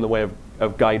little in the way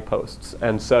of guideposts.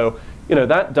 And so,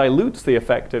 that dilutes the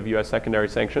effect of US secondary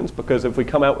sanctions, because if we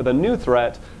come out with a new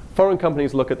threat, foreign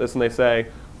companies look at this and they say,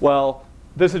 well,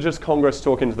 this is just Congress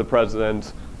talking to the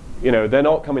president. They're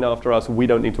not coming after us, we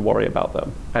don't need to worry about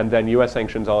them. And then US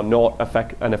sanctions are not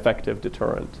an effective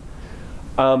deterrent.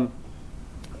 And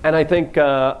I think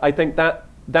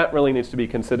that really needs to be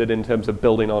considered in terms of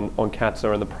building on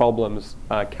CATSA and the problems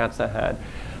CATSA had.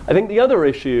 I think the other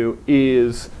issue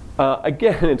is,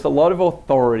 again, it's a lot of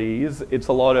authorities. It's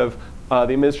a lot of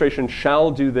the administration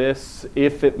shall do this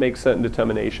if it makes certain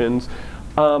determinations.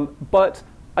 But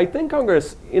I think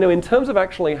Congress, in terms of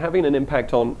actually having an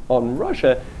impact on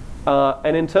Russia,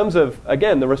 and in terms of,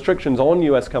 again, the restrictions on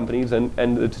US companies and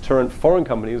the deterrent foreign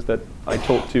companies that I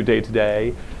talk to day to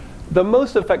day, the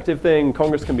most effective thing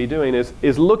Congress can be doing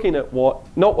is looking at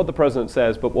not what the president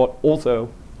says, but what also,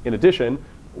 in addition,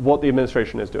 what the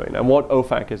administration is doing and what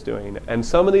OFAC is doing. And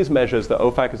some of these measures that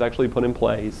OFAC has actually put in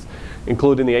place,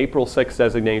 including the April 6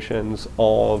 designations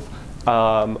of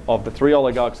the 3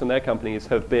 oligarchs and their companies,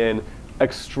 have been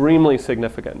extremely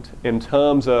significant in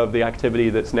terms of the activity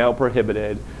that's now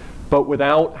prohibited, but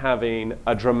without having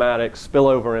a dramatic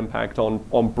spillover impact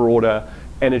on broader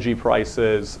energy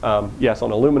prices, yes,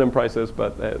 on aluminum prices,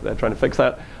 but they're trying to fix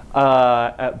that.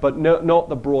 But not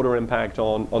the broader impact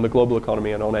on the global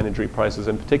economy and on energy prices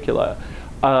in particular.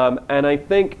 And I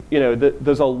think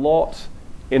there's a lot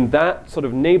in that sort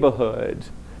of neighborhood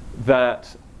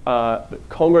that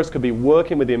Congress could be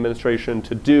working with the administration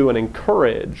to do and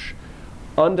encourage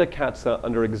under CATSA,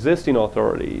 under existing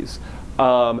authorities,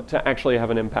 to actually have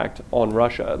an impact on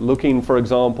Russia. Looking, for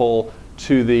example,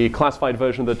 to the classified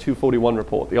version of the 241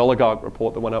 report, the oligarch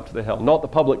report that went up to the Hill. Not the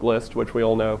public list, which we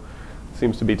all know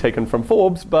seems to be taken from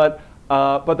Forbes, but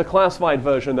the classified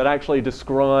version that actually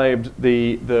described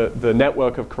the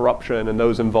network of corruption and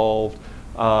those involved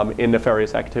in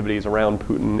nefarious activities around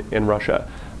Putin in Russia.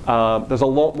 There's a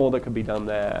lot more that could be done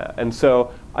there. And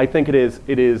so I think it is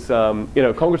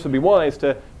Congress would be wise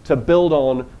to build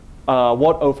on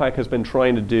what OFAC has been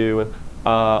trying to do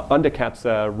under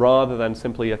CATSA, rather than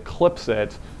simply eclipse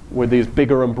it with these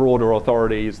bigger and broader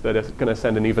authorities that are going to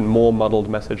send an even more muddled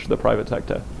message to the private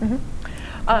sector.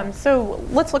 Mm-hmm. So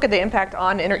let's look at the impact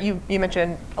on, you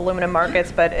mentioned aluminum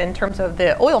markets, but in terms of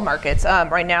the oil markets,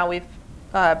 right now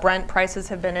Brent prices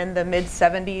have been in the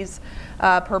mid-70s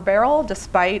per barrel,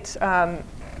 despite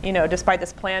despite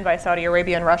this plan by Saudi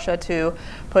Arabia and Russia to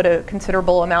put a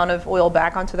considerable amount of oil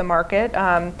back onto the market.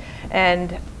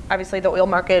 And obviously the oil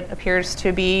market appears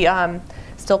to be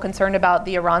still concerned about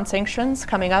the Iran sanctions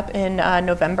coming up in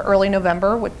early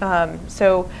November.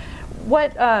 So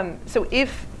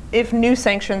if new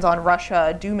sanctions on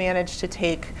Russia do manage to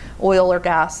take oil or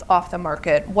gas off the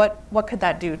market, what could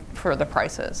that do for the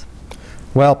prices?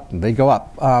 Well, they go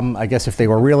up. I guess if they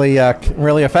were really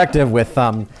effective with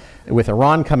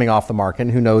Iran coming off the market,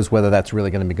 who knows whether that's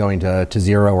really going to be going to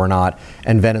zero or not,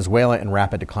 and Venezuela in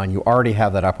rapid decline, you already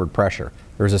have that upward pressure.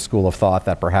 There's a school of thought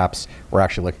that perhaps we're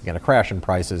actually looking at a crash in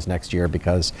prices next year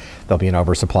because there'll be an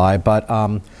oversupply. But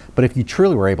if you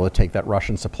truly were able to take that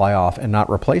Russian supply off and not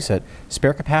replace it,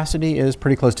 spare capacity is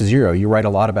pretty close to zero. You write a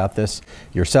lot about this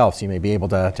yourself, so you may be able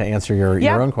to answer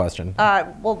your own question.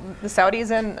 Well, the Saudis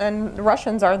and the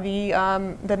Russians are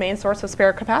the main source of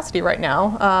spare capacity right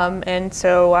now, and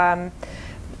so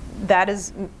that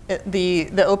is the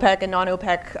OPEC and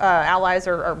non-OPEC allies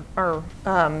are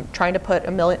trying to put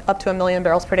up to 1 million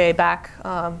barrels per day back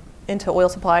into oil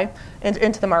supply and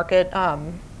into the market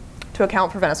to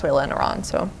account for Venezuela and Iran.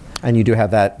 So And you do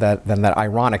have that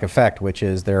ironic effect, which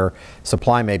is their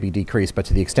supply may be decreased, but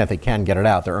to the extent they can get it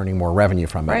out, they're earning more revenue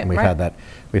from it. Right, and we've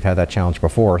right. had that challenge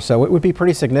before. So it would be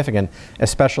pretty significant,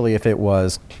 especially if it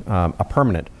was a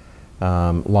permanent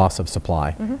loss of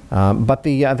supply. But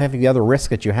I think the other risk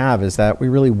that you have is that we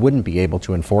really wouldn't be able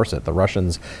to enforce it. The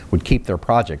Russians would keep their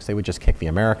projects. They would just kick the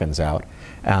Americans out.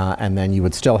 And then you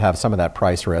would still have some of that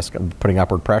price risk of putting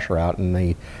upward pressure out, and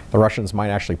the Russians might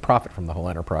actually profit from the whole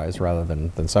enterprise rather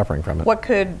than suffering from it. What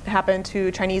could happen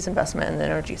to Chinese investment in the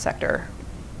energy sector?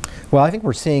 Well, I think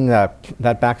we're seeing that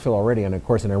backfill already, and of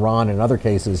course in Iran and other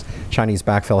cases, Chinese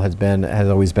backfill has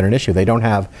always been an issue. They don't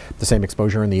have the same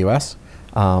exposure in the U.S.,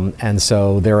 and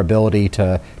so their ability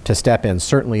to step in,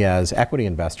 certainly as equity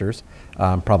investors,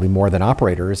 probably more than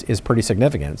operators, is pretty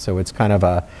significant. So it's kind of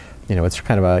a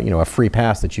free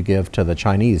pass that you give to the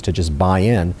Chinese to just buy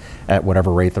in at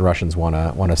whatever rate the Russians want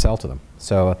to sell to them.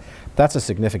 So that's a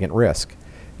significant risk.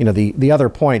 The other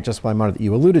point, just one moment that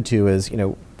you alluded to, is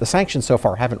the sanctions so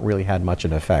far haven't really had much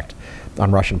of an effect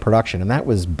on Russian production, and that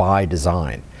was by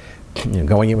design.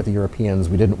 Going in with the Europeans,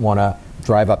 we didn't want to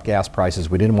drive up gas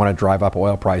prices, we didn't want to drive up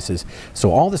oil prices.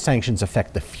 So all the sanctions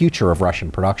affect the future of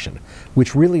Russian production,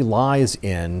 which really lies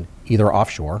in either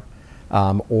offshore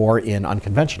or in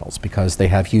unconventionals, because they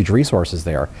have huge resources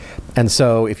there. And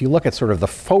so if you look at sort of the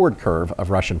forward curve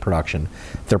of Russian production,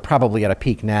 they're probably at a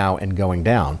peak now and going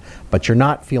down, but you're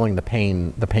not feeling the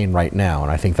pain right now,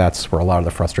 and I think that's where a lot of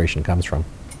the frustration comes from.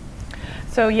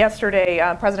 So yesterday,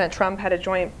 President Trump had a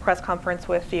joint press conference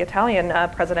with the Italian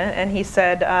president, and he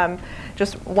said,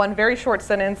 just one very short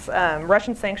sentence,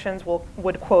 Russian sanctions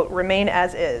would, quote, remain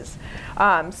as is.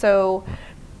 So,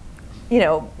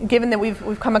 given that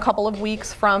we've come a couple of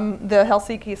weeks from the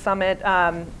Helsinki summit,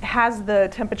 has the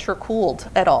temperature cooled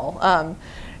at all?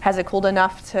 Has it cooled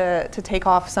enough to take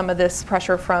off some of this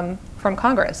pressure from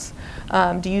Congress?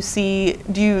 Do you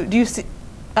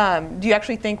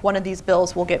actually think one of these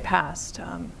bills will get passed?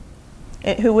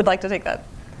 Who would like to take that?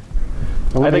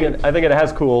 I think it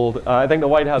has cooled. I think the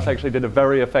White House actually did a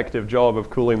very effective job of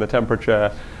cooling the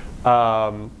temperature.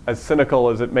 As cynical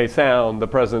as it may sound, the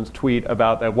president's tweet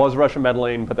about there was Russian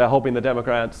meddling, but they're hoping the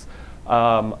Democrats,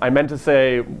 I meant to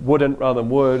say wouldn't rather than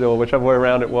would, or whichever way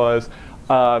around it was,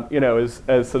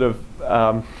 as sort of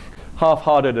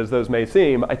half-hearted as those may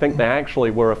seem, I think they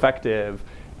actually were effective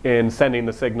in sending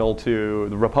the signal to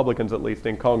the Republicans, at least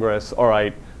in Congress, all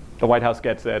right, the White House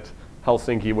gets it.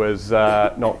 Helsinki was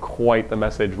not quite the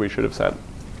message we should have sent.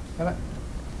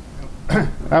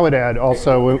 I would add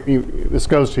also, this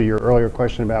goes to your earlier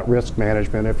question about risk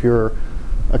management. If you're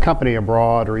a company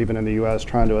abroad or even in the U.S.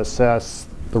 trying to assess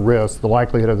the risk, the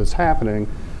likelihood of this happening,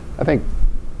 I think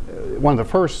one of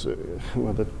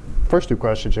the first two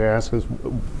questions you ask is,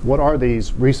 what are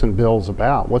these recent bills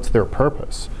about? What's their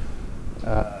purpose?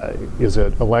 Is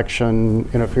it election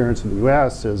interference in the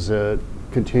U.S.? Is it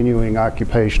continuing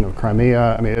occupation of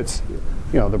Crimea? I mean, it's,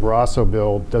 the Barrasso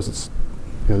bill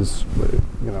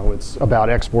it's about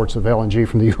exports of LNG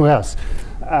from the U.S.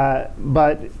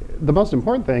 But the most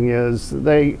important thing is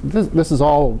this is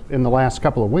all in the last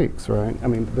couple of weeks, right? I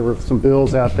mean, there were some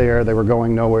bills out there, they were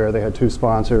going nowhere. They had 2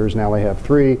 sponsors, now they have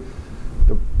 3.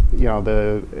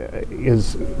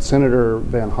 Is Senator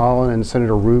Van Hollen and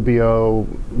Senator Rubio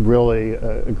really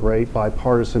a great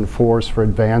bipartisan force for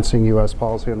advancing U.S.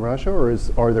 policy on Russia, or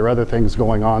are there other things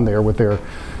going on there with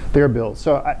their bills?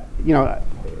 So,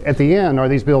 at the end, are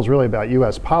these bills really about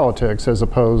U.S. politics as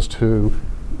opposed to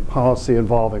policy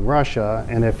involving Russia?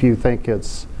 And if you think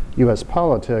it's U.S.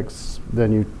 politics,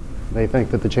 then you may think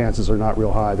that the chances are not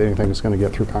real high that anything is going to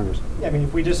get through Congress. Yeah, I mean,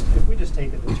 if we just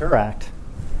take the DETER Act,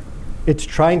 it's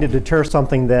trying to deter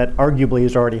something that arguably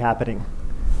is already happening.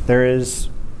 There is,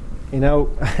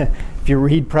 if you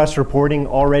read press reporting,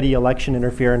 already election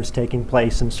interference taking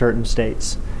place in certain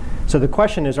states. So the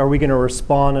question is, are we going to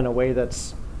respond in a way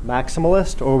that's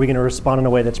maximalist, or are we going to respond in a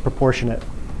way that's proportionate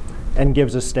and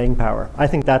gives us staying power? I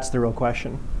think that's the real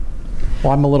question.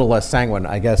 Well, I'm a little less sanguine,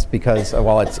 I guess, because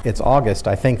while it's August,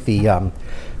 I think there'll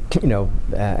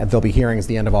be hearings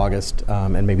the end of August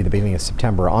and maybe the beginning of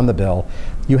September on the bill.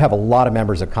 You have a lot of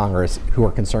members of Congress who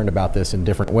are concerned about this in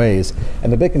different ways.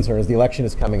 And the big concern is the election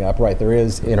is coming up, right? There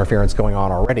is interference going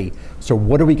on already. So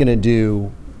what are we going to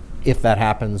do if that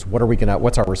happens?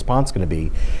 What's our response going to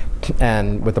be?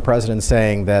 And with the president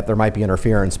saying that there might be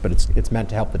interference, but it's meant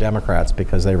to help the Democrats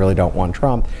because they really don't want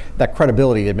Trump, that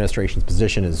credibility of the administration's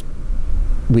position is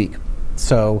weak.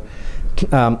 So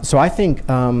I think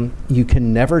you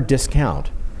can never discount,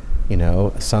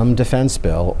 some defense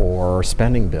bill or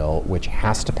spending bill which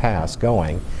has to pass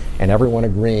going, and everyone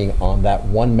agreeing on that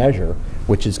one measure,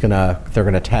 which is they're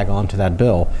gonna tag on to that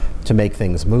bill to make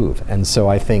things move. And so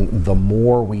I think the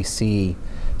more we see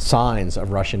signs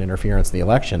of Russian interference in the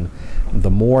election,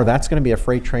 the more that's going to be a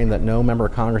freight train that no member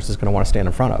of Congress is going to want to stand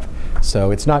in front of.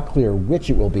 So it's not clear which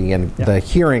it will be, and the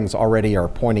hearings already are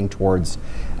pointing towards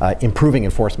improving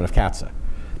enforcement of CATSA.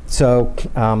 So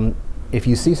if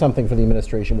you see something from the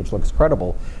administration which looks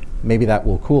credible, maybe that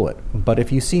will cool it. But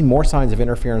if you see more signs of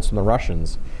interference from the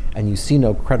Russians and you see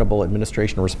no credible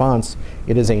administration response,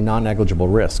 it is a non-negligible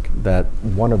risk that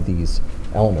one of these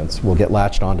elements will get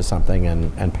latched onto something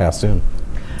and pass soon.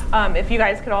 If you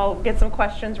guys could all get some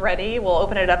questions ready, we'll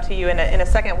open it up to you in a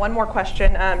second. One more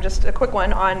question, just a quick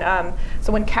one on,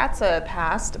 so when CATSA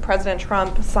passed, President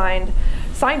Trump signed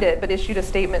it, but issued a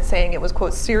statement saying it was,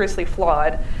 quote, seriously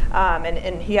flawed,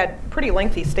 and he had a pretty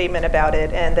lengthy statement about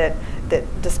it, and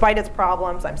that despite its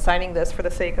problems, I'm signing this for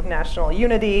the sake of national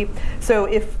unity. So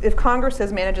if Congress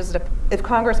manages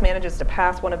to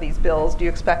pass one of these bills, do you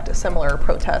expect a similar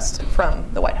protest from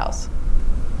the White House?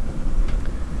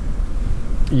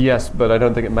 Yes, but I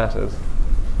don't think it matters.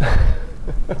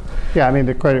 Yeah, I mean,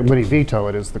 would he veto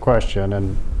it is the question.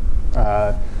 And,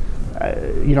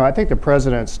 you know, I think the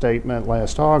president's statement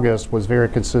last August was very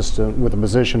consistent with the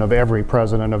position of every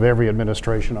president of every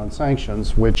administration on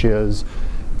sanctions, which is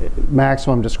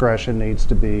maximum discretion needs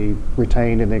to be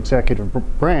retained in the executive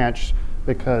branch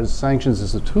because sanctions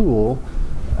as a tool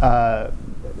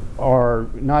are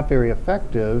not very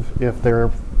effective if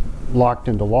they're locked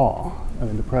into law. I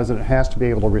mean, the president has to be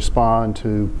able to respond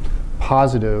to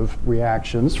positive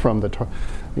reactions from the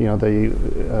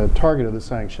target of the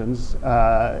sanctions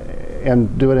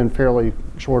and do it in fairly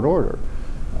short order.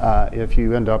 If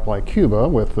you end up like Cuba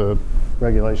with the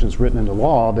regulations written into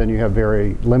law, then you have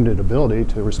very limited ability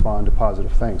to respond to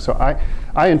positive things. So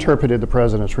I interpreted the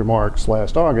president's remarks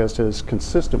last August as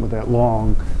consistent with that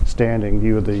long-standing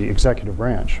view of the executive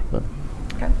branch. But.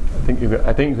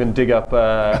 I think you can dig up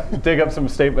some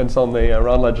statements on the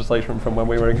Iran legislation from when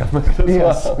we were in government as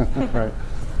well. Right.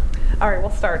 All right,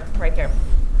 we'll start right here.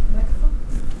 Next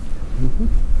one.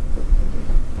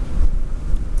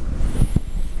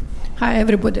 Hi,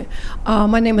 everybody.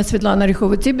 My name is Svetlana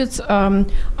Rykhova-Tibets.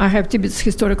 I have Tibet's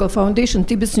Historical Foundation,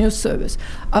 Tibet's News Service.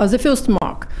 The first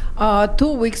mark.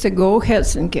 2 weeks ago,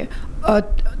 Helsinki.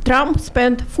 Trump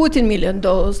spent $14 million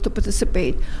to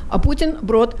participate. Putin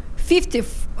brought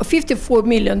 $54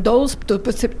 million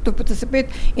to participate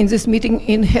in this meeting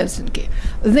in Helsinki.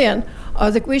 Then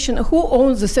the question, who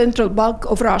owns the central bank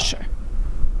of Russia?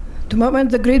 To my mind,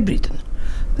 the Great Britain.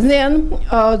 Then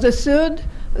the third,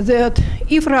 that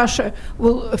if Russia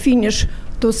will finish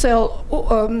to sell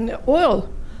oil,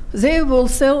 they will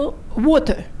sell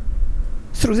water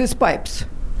through these pipes.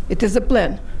 It is a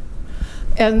plan.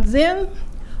 And then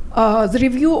the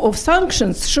review of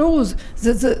sanctions shows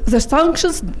that the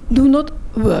sanctions do not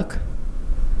work.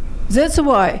 That's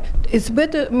why it's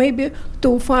better maybe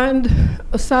to find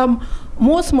some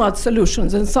more smart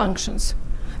solutions than sanctions,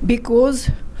 because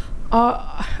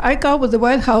I covered the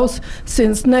White House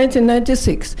since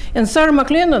 1996, and Sarah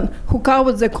McLennan, who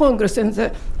covered the Congress and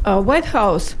the White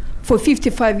House for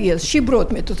 55 years, she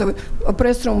brought me to the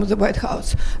press room of the White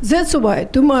House. That's why,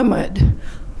 to my mind,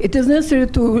 it is necessary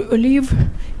to live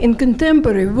in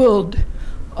contemporary world,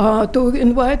 to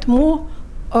invite more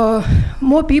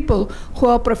people who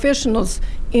are professionals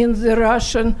in the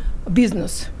Russian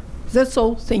business. That's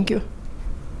all. Thank you.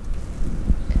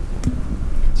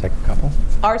 Second couple.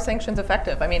 Are sanctions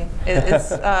effective? I mean,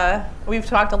 we've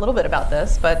talked a little bit about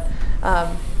this, but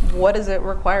what is it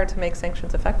required to make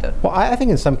sanctions effective? Well, I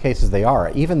think in some cases they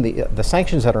are. Even the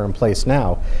sanctions that are in place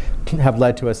now have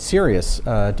led to a serious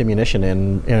diminution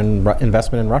in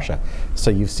investment in Russia.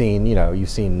 So you've seen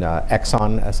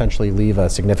Exxon essentially leave a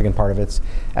significant part of its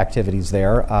activities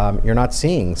there. You're not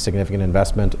seeing significant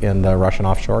investment in the Russian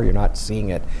offshore. You're not seeing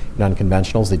it in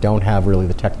unconventionals. They don't have really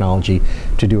the technology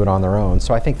to do it on their own.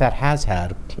 So I think that has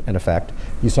had an effect.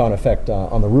 You saw an effect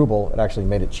on the ruble. It actually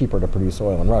made it cheaper to produce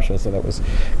oil in Russia, so that was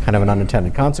kind of an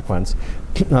unintended consequence.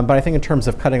 But I think in terms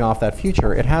of cutting off that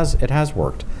future, it has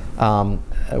worked.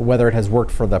 Whether it has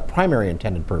worked for the primary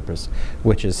intended purpose,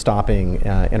 which is stopping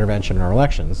intervention in our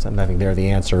elections, and I think there the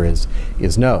answer is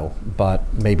no, but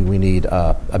maybe we need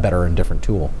a better and different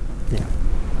tool. Yeah.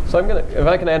 So if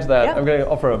I can add to that, yeah. I'm going to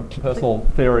offer a personal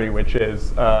theory, which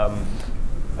is,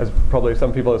 as probably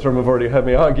some people in this room have already heard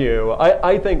me argue,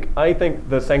 I think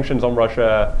the sanctions on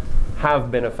Russia have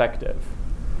been effective,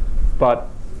 but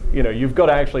you've got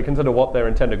to actually consider what their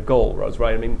intended goal was,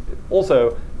 right? I mean,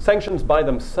 also, sanctions by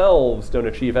themselves don't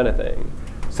achieve anything.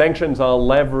 Sanctions are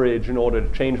leverage in order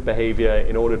to change behavior,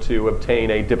 in order to obtain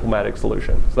a diplomatic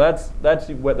solution. So that's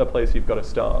the place you've got to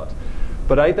start.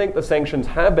 But I think the sanctions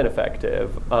have been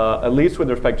effective, at least with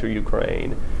respect to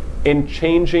Ukraine, in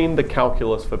changing the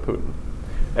calculus for Putin.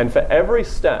 And for every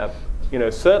step,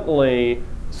 certainly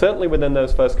within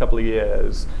those first couple of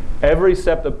years, every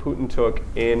step that Putin took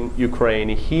in Ukraine,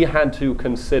 he had to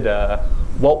consider,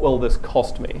 what will this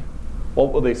cost me?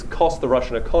 What will this cost the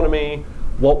Russian economy?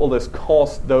 What will this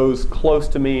cost those close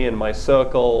to me in my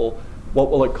circle?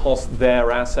 What will it cost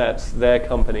their assets, their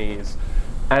companies?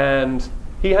 And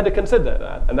he had to consider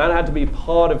that, and that had to be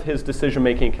part of his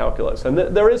decision-making calculus. And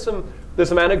there's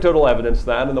some anecdotal evidence of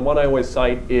that, and the one I always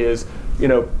cite is,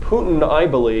 Putin, I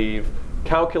believe,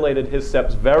 calculated his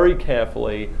steps very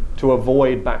carefully to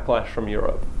avoid backlash from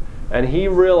Europe. And he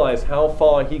realized how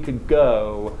far he could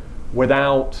go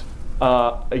without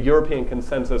a European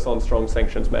consensus on strong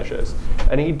sanctions measures.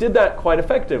 And he did that quite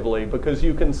effectively, because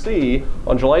you can see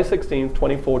on July 16th,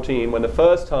 2014, when the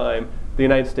first time the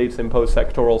United States imposed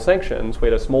sectoral sanctions, we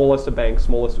had a small list of banks,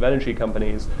 small list of energy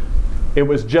companies. It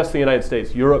was just the United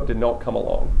States. Europe did not come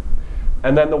along.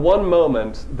 And then the one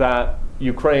moment that the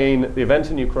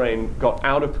events in Ukraine got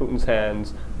out of Putin's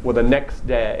hands were the next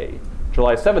day,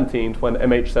 July 17th, when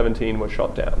MH17 was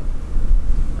shot down.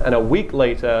 And a week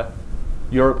later,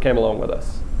 Europe came along with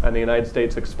us, and the United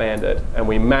States expanded, and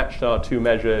we matched our two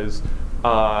measures.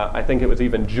 I think it was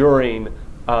even during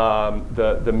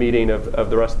the meeting of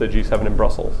the rest of the G7 in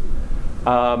Brussels.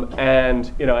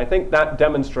 And I think that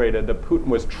demonstrated that Putin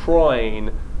was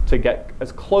trying to get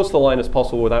as close to the line as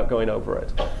possible without going over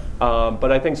it.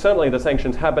 But I think certainly the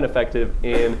sanctions have been effective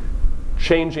in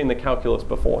changing the calculus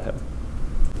before him.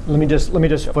 Let me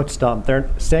just foot stomp.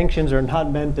 Sanctions are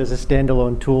not meant as a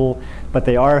standalone tool, but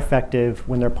they are effective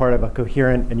when they're part of a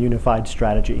coherent and unified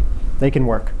strategy. They can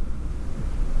work.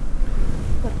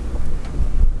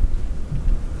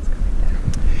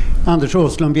 Anders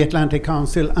Åslund, the Atlantic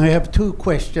Council. I have two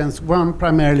questions, one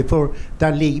primarily for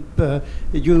Dalip.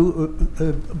 You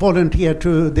volunteered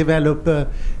to develop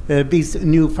these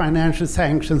new financial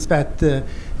sanctions that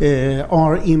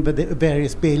are in the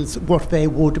various bills, what they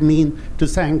would mean to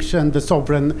sanction the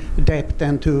sovereign debt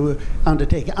and to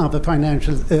undertake other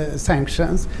financial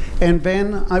sanctions. And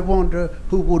then I wonder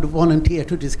who would volunteer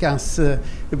to discuss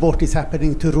what is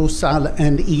happening to Rusal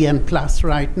and EN Plus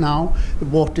right now.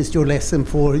 What is your lesson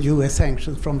for US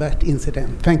sanctions from that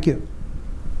incident? Thank you.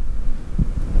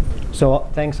 So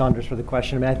thanks, Anders, for the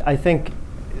question. I think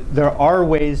there are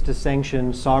ways to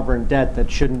sanction sovereign debt that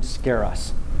shouldn't scare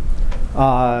us.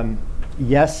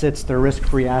 Yes, it's the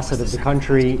risk-free asset of the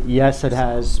country. Yes, it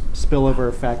has spillover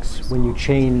effects when you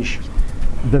change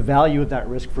the value of that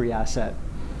risk-free asset.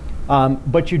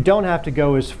 But you don't have to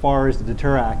go as far as the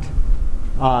DETER Act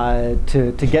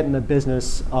to get in the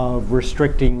business of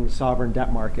restricting sovereign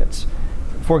debt markets.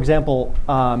 For example,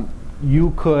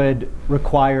 you could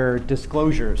require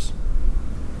disclosures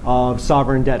of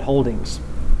sovereign debt holdings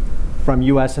from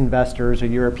US investors or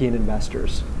European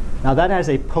investors. Now that has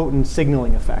a potent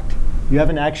signaling effect. You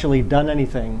haven't actually done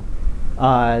anything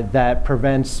that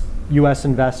prevents US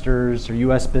investors or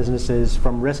US businesses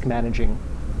from risk managing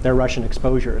their Russian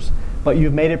exposures. But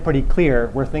you've made it pretty clear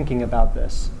we're thinking about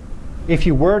this. If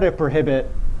you were to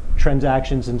prohibit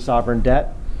transactions in sovereign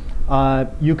debt,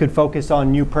 you could focus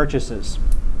on new purchases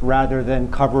rather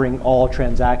than covering all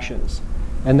transactions.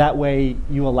 And that way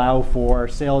you allow for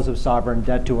sales of sovereign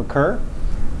debt to occur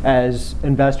as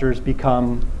investors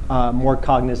become more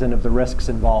cognizant of the risks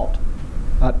involved.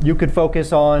 You could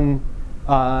focus on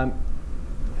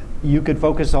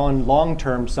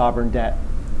long-term sovereign debt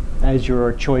as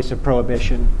your choice of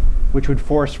prohibition, which would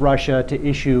force Russia to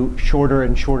issue shorter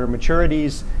and shorter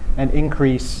maturities and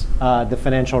increase the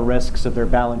financial risks of their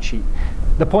balance sheet.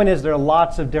 The point is there are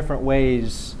lots of different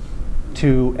ways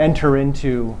to enter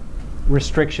into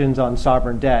restrictions on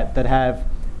sovereign debt that have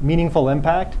meaningful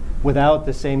impact without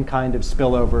the same kind of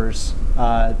spillovers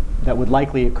that would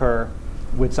likely occur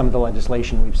with some of the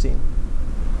legislation we've seen.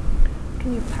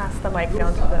 Can you pass the mic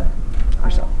down to the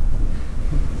aisle?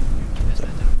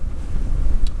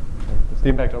 The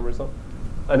impact on Rusal?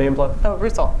 EN Plus? Oh,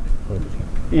 Rusal.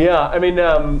 Yeah, I mean,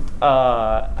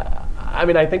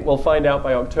 I think we'll find out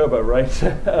by October, right?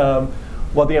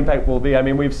 What the impact will be. I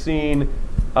mean, we've seen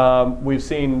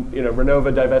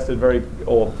Renova divested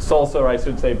or Salsa, I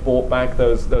should say, bought back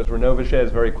those Renova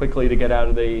shares very quickly to get out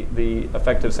of the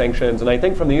effective sanctions. And I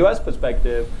think from the U.S.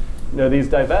 perspective, these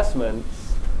divestments,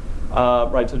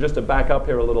 right, so just to back up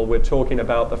here a little, we're talking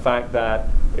about the fact that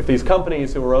if these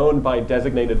companies who are owned by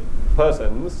designated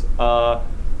persons,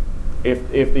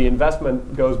 If the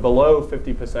investment goes below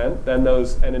 50%, then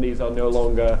those entities are no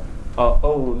longer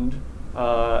owned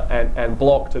and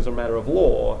blocked as a matter of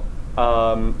law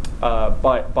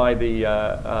by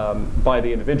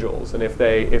the individuals. And if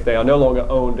they are no longer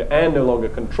owned and no longer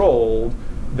controlled,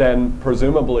 then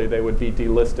presumably they would be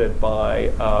delisted by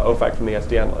OFAC from the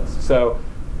SDN list. So,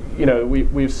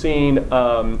 we've seen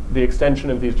the extension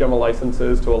of these general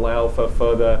licenses to allow for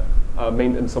further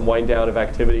maintenance and wind down of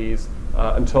activities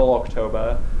until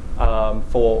October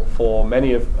for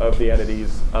many of the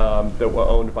entities that were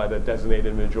owned by the designated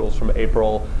individuals from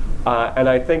April. And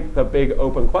I think the big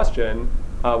open question,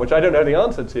 which I don't know the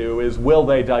answer to, is will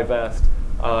they divest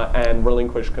and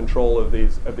relinquish control of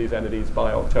these entities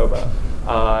by October?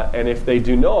 And if they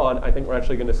do not, I think we're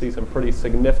actually going to see some pretty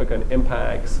significant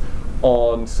impacts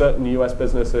on certain U.S.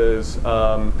 businesses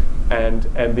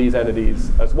and these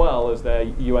entities as well as their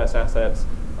U.S. assets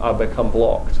become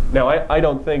blocked. Now, I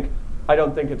don't think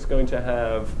it's going to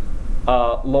have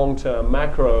long-term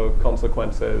macro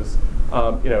consequences.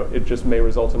 It just may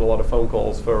result in a lot of phone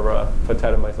calls for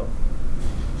Ted and myself.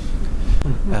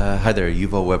 Hi there,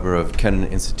 Yuval Weber of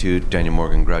Kennan Institute, Daniel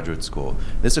Morgan Graduate School.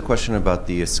 This is a question about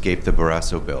the Escape the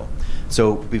Barrasso bill.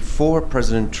 So before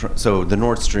President Trump, so the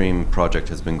Nord Stream project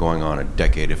has been going on a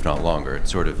decade, if not longer.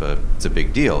 It's sort of it's a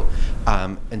big deal.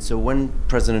 And so when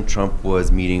President Trump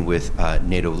was meeting with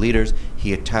NATO leaders,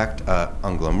 he attacked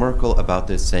Angela Merkel about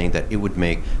this, saying that it would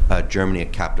make Germany a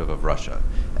captive of Russia.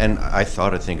 And I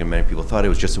think, and many people thought, it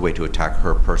was just a way to attack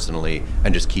her personally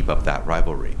and just keep up that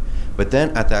rivalry. But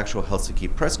then at the actual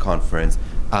Helsinki press conference,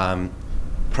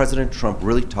 President Trump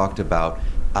really talked about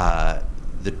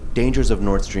the dangers of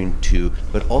Nord Stream 2,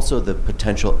 but also the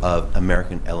potential of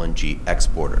American LNG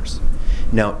exporters.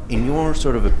 Now, in your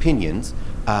sort of opinions,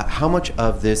 how much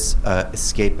of this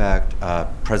Escape Act,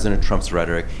 President Trump's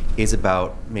rhetoric, is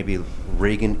about maybe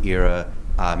Reagan era,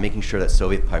 making sure that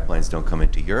Soviet pipelines don't come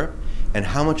into Europe? And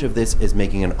how much of this is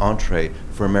making an entree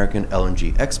for American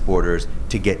LNG exporters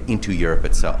to get into Europe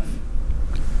itself?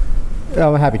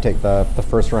 I'm happy to take the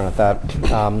first run at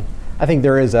that. I think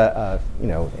there is a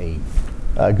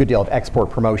good deal of export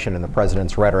promotion in the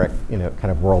president's rhetoric,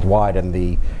 kind of worldwide, and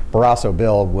the Barrasso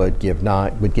bill would give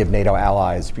NATO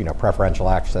allies, preferential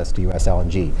access to U.S.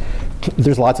 LNG.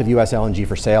 There's lots of U.S. LNG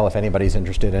for sale if anybody's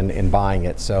interested in buying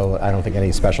it, so I don't think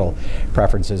any special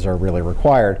preferences are really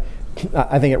required.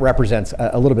 I think it represents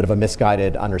a little bit of a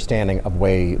misguided understanding of the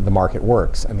way the market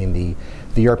works. I mean, the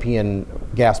European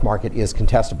gas market is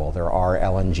contestable. There are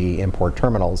LNG import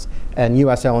terminals, and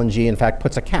U.S. LNG, in fact,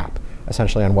 puts a cap,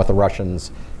 essentially, on what the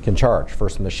Russians can charge.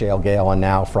 First from the shale gale, and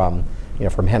now from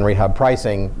Henry Hub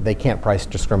pricing. They can't price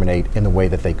discriminate in the way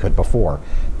that they could before.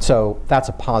 So that's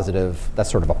a positive.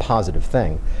 That's sort of a positive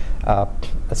thing.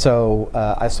 So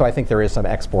I think there is some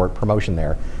export promotion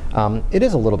there. It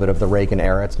is a little bit of the Reagan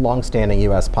era. It's longstanding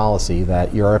U.S. policy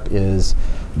that Europe is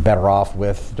better off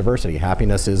with diversity.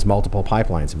 Happiness is multiple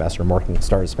pipelines. Ambassador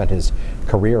Morgenstern spent his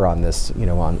career on this,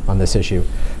 on this issue,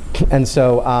 and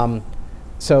so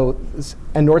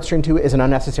Nord Stream 2 is an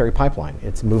unnecessary pipeline.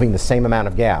 It's moving the same amount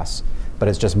of gas, but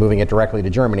it's just moving it directly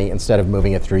to Germany instead of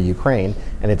moving it through Ukraine,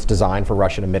 and it's designed for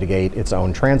Russia to mitigate its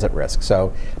own transit risk.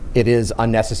 So it is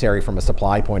unnecessary from a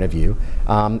supply point of view,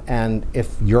 and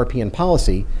if European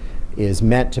policy is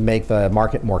meant to make the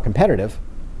market more competitive,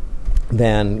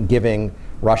 then giving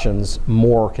Russians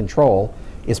more control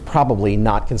is probably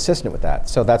not consistent with that.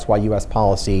 So that's why U.S.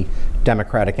 policy,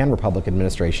 Democratic and Republican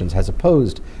administrations, has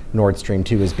opposed Nord Stream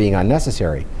 2 as being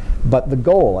unnecessary. But the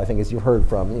goal, I think, as you heard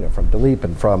from from Dilip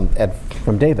and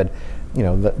from David,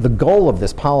 the goal of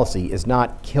this policy is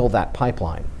not kill that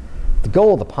pipeline. The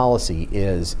goal of the policy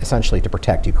is essentially to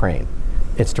protect Ukraine.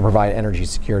 It's to provide energy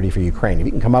security for Ukraine. If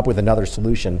you can come up with another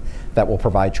solution that will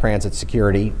provide transit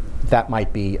security, that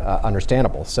might be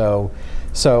understandable. So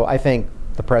I think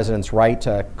the president's right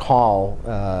to call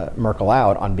Merkel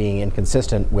out on being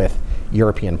inconsistent with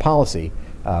European policy,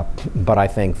 but I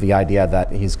think the idea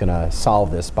that he's going to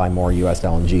solve this by more U.S.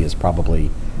 LNG is probably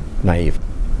naive.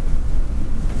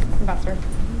 Ambassador.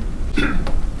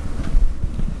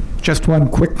 Just one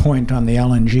quick point on the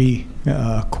LNG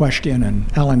question and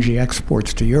LNG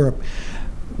exports to Europe.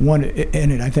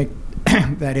 I think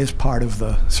that is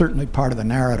certainly part of the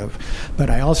narrative, but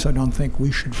I also don't think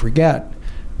we should forget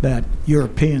that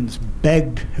Europeans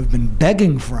have been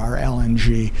begging for our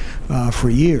LNG for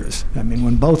years. I mean,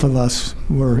 when both of us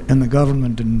were in the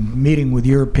government and meeting with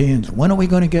Europeans, when are we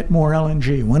going to get more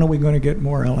LNG? When are we going to get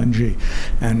more LNG?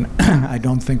 And I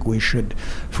don't think we should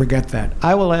forget that.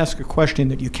 I will ask a question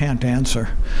that you can't answer,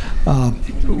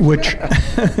 which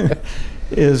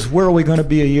is, where are we going to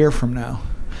be a year from now?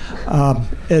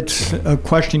 It's a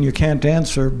question you can't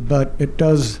answer, but it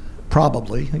does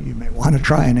probably, you may want to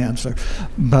try and answer,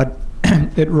 but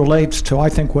it relates to, I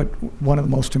think, what one of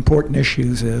the most important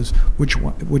issues is, which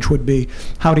would be,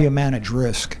 how do you manage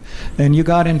risk? And you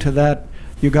got into that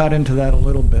a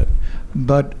little bit,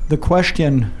 but the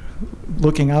question,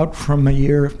 looking out from a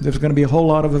year, there's going to be a whole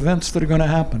lot of events that are going to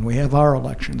happen. We have our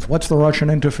elections. What's the Russian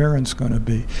interference going to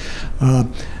be?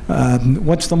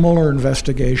 What's the Mueller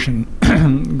investigation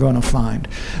going to find?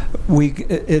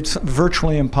 It's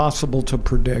virtually impossible to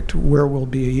predict where we'll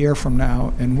be a year from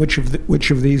now and which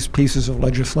of these pieces of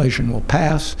legislation will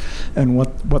pass and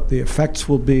what the effects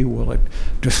will be. Will it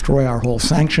destroy our whole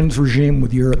sanctions regime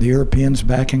with the Europeans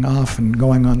backing off and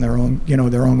going on their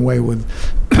own way with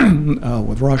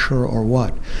with Russia or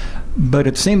what? But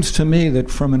it seems to me that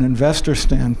from an investor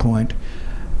standpoint,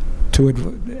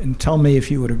 and tell me if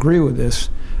you would agree with this,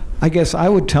 I guess I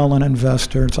would tell an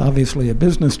investor, it's obviously a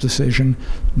business decision,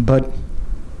 but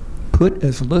put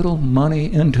as little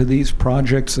money into these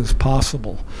projects as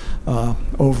possible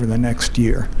over the next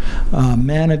year.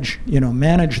 Manage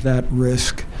that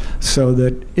risk so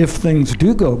that if things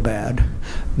do go bad,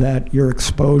 that your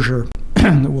exposure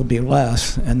will be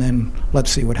less, and then let's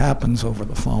see what happens over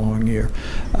the following year.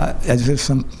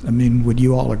 Would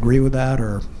you all agree with that,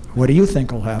 or what do you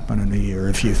think will happen in a year,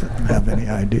 if you have any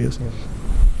ideas?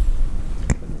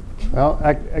 Well,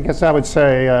 I guess I would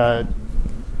say,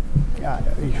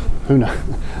 who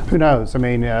knows? I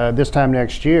mean, this time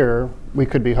next year, we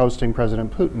could be hosting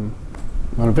President Putin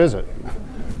on a visit,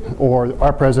 or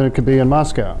our president could be in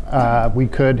Moscow. We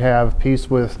could have peace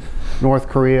with North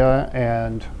Korea,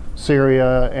 and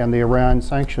Syria and the Iran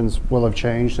sanctions will have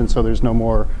changed, and so there's no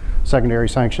more secondary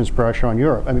sanctions pressure on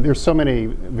Europe. I mean, there's so many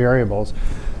variables.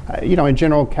 In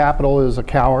general, capital is a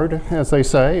coward, as they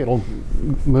say. It'll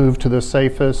move to the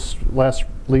safest,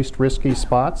 least risky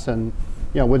spots, and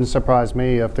it wouldn't surprise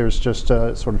me if there's just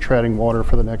sort of treading water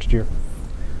for the next year.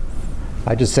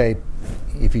 I just say,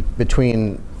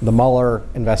 between the Mueller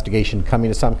investigation coming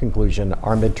to some conclusion,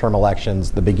 our midterm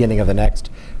elections, the beginning of the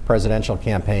next presidential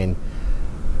campaign,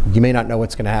 you may not know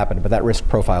what's going to happen, but that risk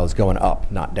profile is going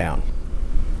up, not down.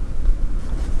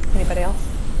 Anybody else?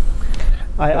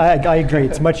 I agree.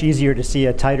 It's much easier to see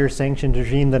a tighter sanctions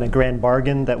regime than a grand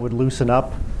bargain that would loosen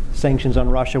up sanctions on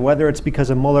Russia, whether it's because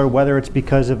of Mueller, whether it's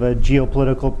because of a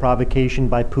geopolitical provocation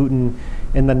by Putin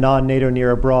in the non-NATO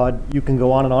near abroad. You can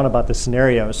go on and on about the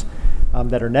scenarios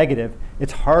that are negative.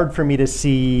 It's hard for me to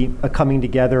see a coming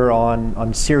together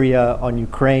on Syria, on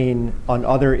Ukraine, on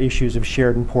other issues of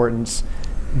shared importance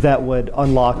that would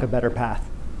unlock a better path.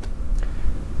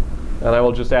 And I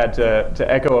will just add to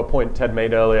echo a point Ted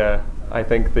made earlier. I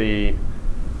think the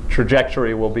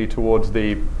trajectory will be towards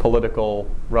the political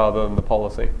rather than the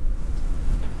policy.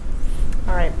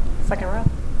 All right, second row.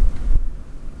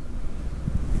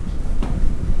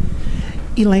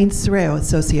 Elaine Sorrell,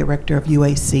 Associate Rector of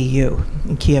UACU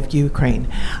in Kiev, Ukraine.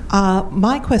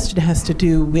 My question has to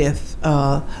do with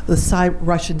the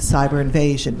Russian cyber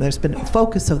invasion. There's been a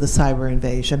focus of the cyber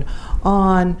invasion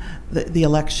on the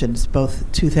elections,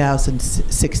 both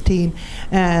 2016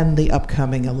 and the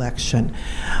upcoming election.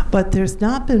 But there's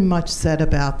not been much said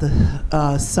about the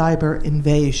cyber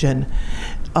invasion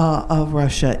of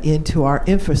Russia into our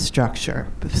infrastructure,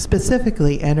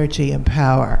 specifically energy and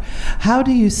power. How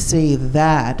do you see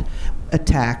that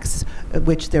attacks,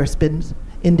 which there's been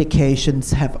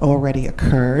indications have already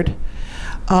occurred,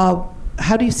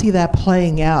 how do you see that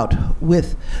playing out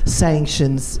with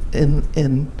sanctions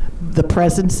in the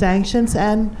present sanctions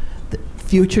and the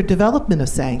future development of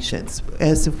sanctions,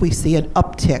 as if we see an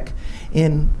uptick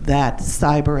in that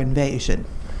cyber invasion?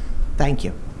 Thank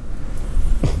you.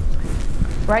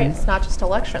 Right, it's not just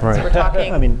elections. Right. We're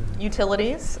talking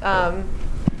utilities. Right,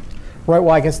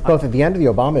 well, I guess both at the end of the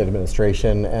Obama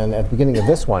administration and at the beginning of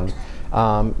this one,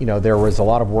 there was a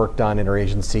lot of work done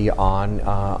interagency on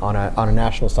a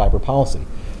national cyber policy,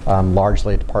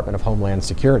 largely a Department of Homeland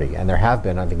Security. And there have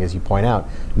been, I think, as you point out,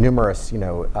 numerous,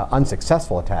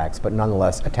 unsuccessful attacks, but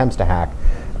nonetheless attempts to hack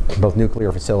both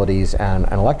nuclear facilities and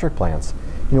electric plants.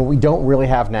 What we don't really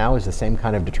have now is the same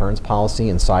kind of deterrence policy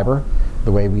in cyber,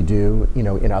 the way we do,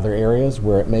 in other areas,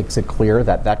 where it makes it clear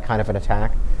that that kind of an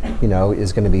attack,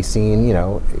 is going to be seen,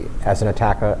 as an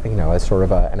attack, as sort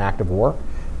of an act of war.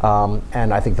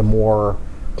 And I think the more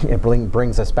it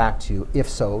brings us back to, if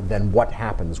so, then what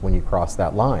happens when you cross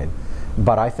that line?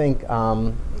 But I think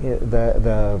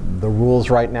the rules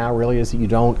right now really is that you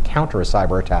don't counter a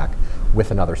cyber attack with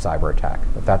another cyber attack.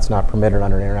 That's not permitted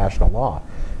under international law.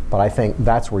 But I think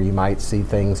that's where you might see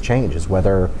things change, is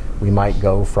whether we might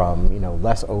go from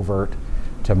less overt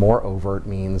to more overt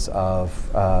means of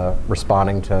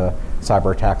responding to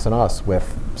cyber attacks on us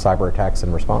with cyber attacks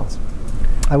in response.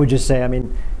 I would just say, I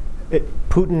mean,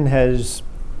 Putin has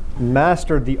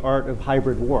mastered the art of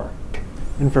hybrid war.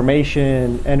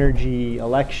 Information, energy,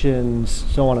 elections,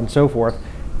 so on and so forth.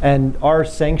 And our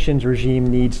sanctions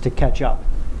regime needs to catch up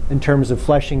in terms of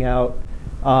fleshing out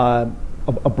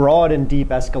a broad and deep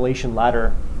escalation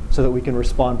ladder so that we can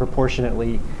respond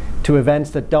proportionately to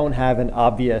events that don't have an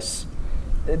obvious,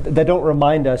 that don't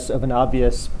remind us of an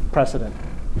obvious precedent.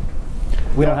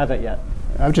 We don't have that yet.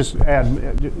 I would just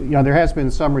add, there has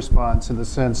been some response in the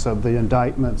sense of the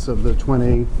indictments of the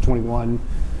 2021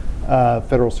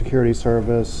 Federal Security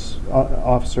Service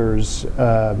officers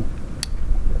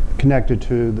connected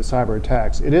to the cyber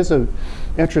attacks. It is an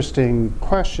interesting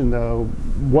question, though,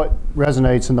 what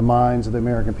resonates in the minds of the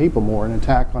American people more, an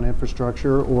attack on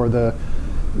infrastructure or the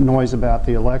noise about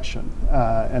the election?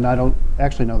 And I don't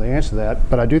actually know the answer to that,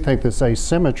 but I do think this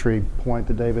asymmetry point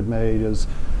that David made is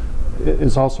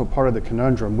also part of the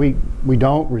conundrum. We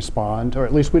don't respond, or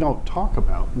at least we don't talk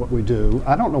about what we do.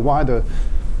 I don't know why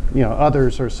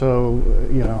others are so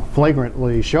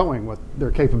flagrantly showing what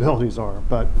their capabilities are,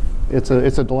 but it's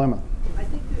a dilemma. I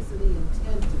think there's the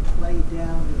intent to play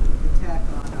down the attack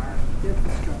on our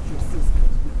infrastructure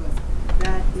systems, because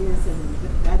that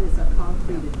is a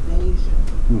concrete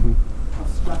invasion of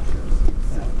structures.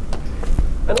 So.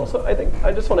 And also, I think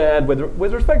I just want to add,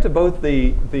 with respect to both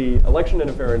the election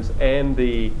interference and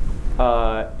the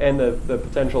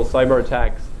potential cyber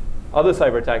attacks, other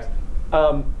cyber attacks.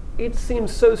 It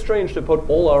seems so strange to put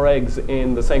all our eggs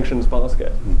in the sanctions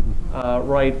basket,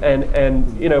 right?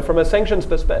 And from a sanctions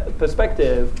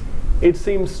perspective, it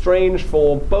seems strange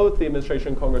for both the administration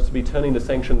and Congress to be turning to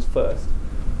sanctions first,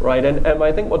 right? And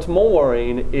I think what's more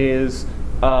worrying is,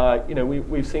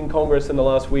 we've seen Congress in the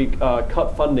last week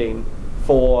cut funding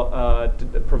for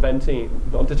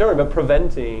not deterring, but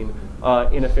preventing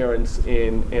interference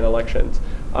in elections.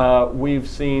 We've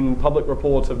seen public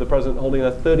reports of the president holding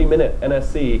a 30-minute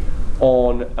NSC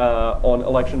on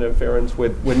election interference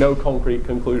with no concrete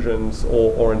conclusions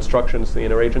or instructions to the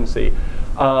interagency.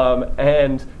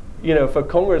 And for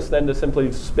Congress then to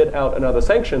simply spit out another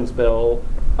sanctions bill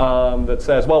that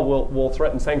says, well, we'll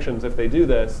threaten sanctions if they do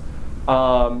this,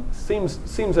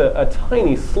 seems a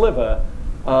tiny sliver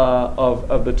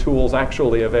of the tools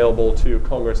actually available to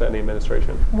Congress and the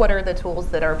administration. What are the tools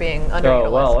that are being under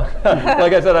utilized?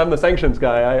 Like I said, I'm the sanctions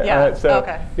guy.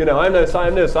 Okay. I'm no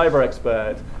cyber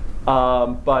expert.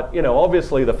 But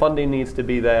obviously the funding needs to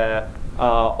be there.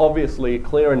 Obviously,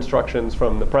 clear instructions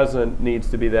from the president needs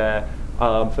to be there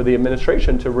for the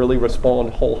administration to really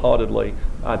respond wholeheartedly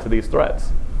to these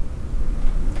threats.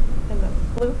 In the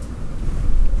blue.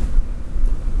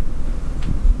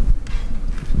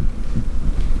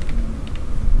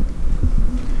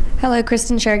 Hello,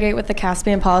 Kristen Shergate with the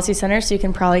Caspian Policy Center, so you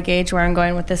can probably gauge where I'm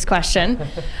going with this question.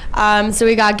 So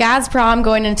we got Gazprom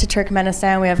going into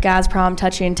Turkmenistan. We have Gazprom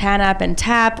touching TANAP and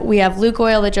TAP. We have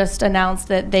Lukoil that just announced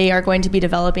that they are going to be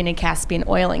developing a Caspian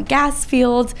oil and gas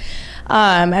field,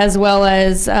 as well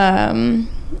as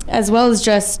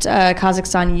just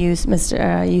Kazakhstan, you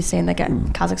saying that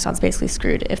Kazakhstan's basically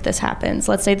screwed if this happens.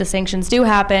 Let's say the sanctions do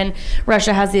happen.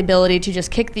 Russia has the ability to just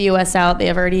kick the U.S. out. They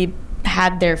have already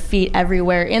had their feet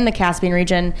everywhere in the Caspian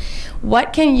region.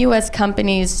 What can U.S.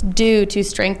 companies do to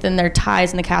strengthen their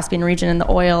ties in the Caspian region in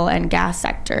the oil and gas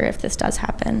sector if this does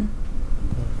happen?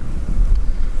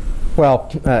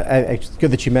 Well, it's good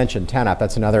that you mentioned TANAP.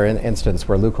 That's another instance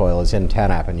where Lukoil is in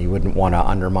TANAP, and you wouldn't want to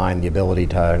undermine the ability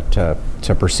to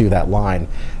pursue that line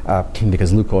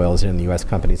because Lukoil is in, the U.S.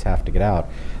 companies have to get out.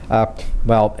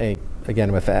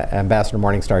 Again, with Ambassador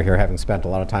Morningstar here, having spent a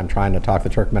lot of time trying to talk the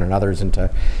Turkmen and others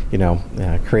into,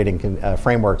 creating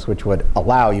frameworks which would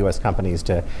allow U.S. companies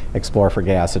to explore for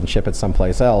gas and ship it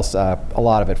someplace else, a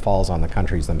lot of it falls on the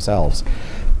countries themselves.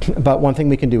 But one thing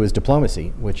we can do is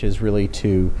diplomacy, which is really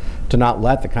to not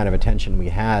let the kind of attention we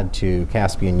had to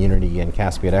Caspian Unity and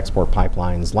Caspian export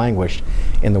pipelines languish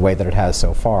in the way that it has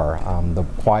so far. The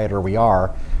quieter we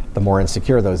are, the more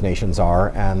insecure those nations are,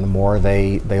 and the more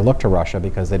they look to Russia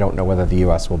because they don't know whether the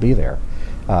U.S. will be there.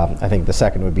 I think the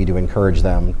second would be to encourage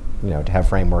them, to have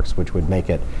frameworks which would make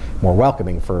it more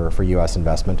welcoming for U.S.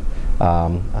 investment.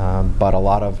 But a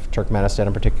lot of Turkmenistan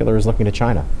in particular is looking to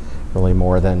China, really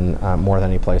more than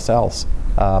any place else.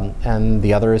 And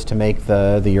the other is to make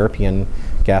the European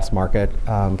gas market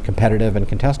competitive and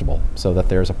contestable, so that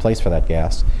there's a place for that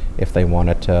gas if they want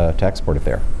it to export it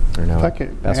there. Or no,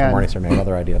 Ambassador Morningstar may have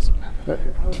other ideas.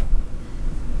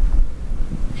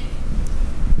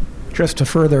 just to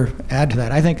further add to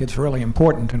that, I think it's really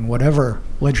important in whatever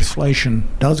legislation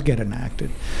does get enacted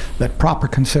that proper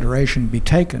consideration be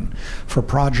taken for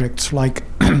projects like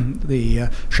the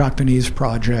Shah Deniz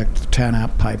project, the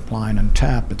TANAP pipeline, and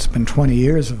TAP. It's been 20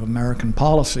 years of American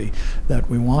policy that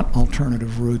we want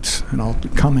alternative routes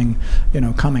and coming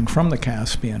from the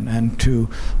Caspian, and to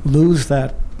lose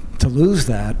that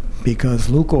because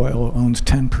Lukoil owns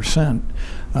 10%.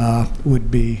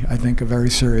 Would be, I think, a very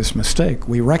serious mistake.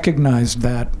 We recognized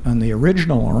that in the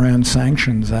original Iran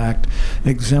Sanctions Act,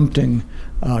 exempting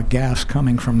gas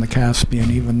coming from the Caspian,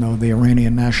 even though the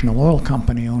Iranian National Oil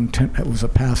Company was a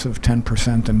passive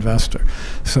 10% investor.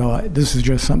 So this is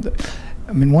just something.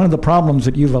 I mean, one of the problems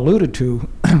that you've alluded to,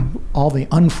 all the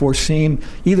unforeseen,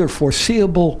 either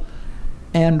foreseeable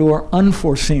and or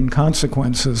unforeseen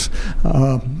consequences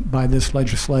by this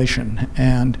legislation.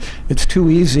 And it's too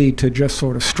easy to just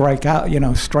sort of strike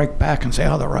back and say,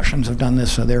 oh, the Russians have done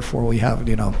this, so therefore we have,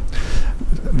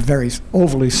 very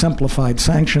overly simplified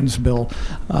sanctions bill.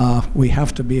 We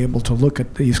have to be able to look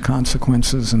at these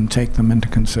consequences and take them into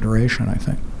consideration, I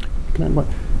think.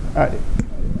 I'd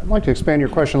like to expand your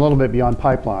question a little bit beyond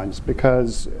pipelines,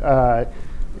 because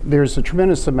there's a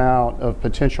tremendous amount of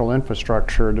potential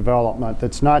infrastructure development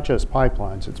that's not just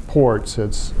pipelines, it's ports,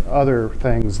 it's other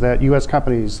things that U.S.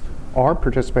 companies are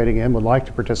participating in, would like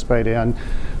to participate in.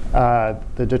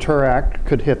 The DETER Act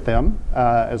could hit them,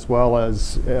 as well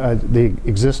as the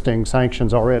existing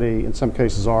sanctions already, in some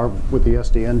cases, are with the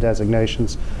SDN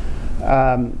designations.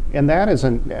 And that is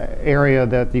an area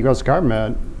that the U.S.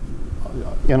 government,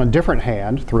 in a different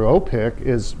hand, through OPIC,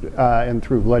 and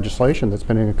through legislation that's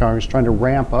been in Congress, trying to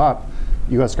ramp up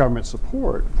U.S. government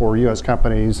support for U.S.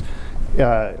 companies,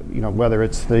 whether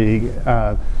it's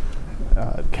the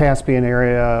Caspian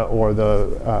area or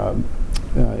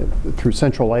through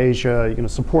Central Asia,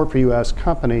 support for U.S.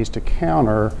 companies to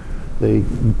counter the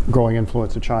growing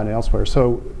influence of China elsewhere.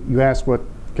 So you asked what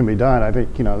can be done. I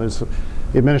think the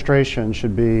administration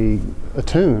should be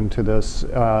attuned to this,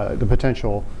 the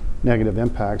potential negative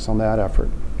impacts on that effort.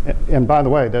 And by the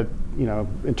way, that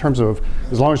in terms of,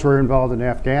 as long as we're involved in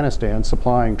Afghanistan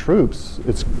supplying troops,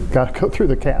 it's got to go through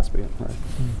the Caspian. Right?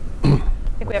 I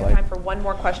think we have time for one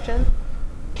more question.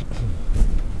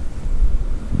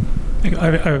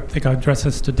 I think I'll address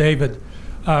this to David.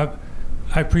 I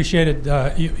appreciated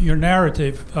your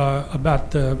narrative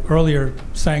about the earlier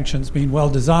sanctions being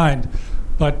well designed,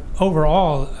 but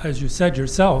overall, as you said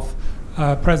yourself,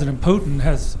 President Putin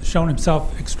has shown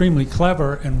himself extremely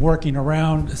clever in working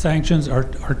around sanctions or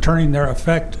turning their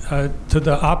effect to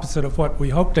the opposite of what we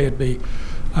hoped they'd be.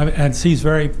 And he's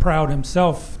very proud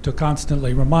himself to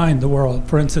constantly remind the world.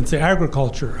 For instance, the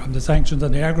agriculture, the sanctions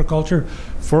on the agriculture,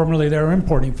 formerly they were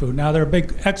importing food. Now they're a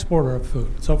big exporter of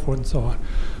food, so forth and so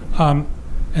on.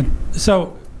 And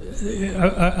so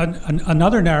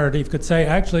another narrative could say,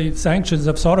 actually, sanctions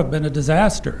have sort of been a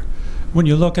disaster. When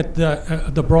you look at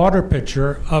the broader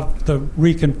picture of the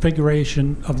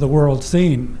reconfiguration of the world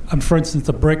scene, for instance,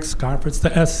 the BRICS conference,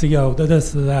 the SCO, the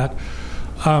this, the that.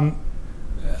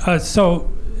 So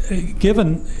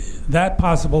given that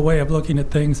possible way of looking at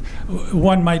things,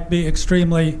 one might be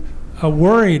extremely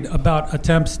worried about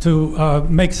attempts to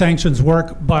make sanctions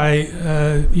work by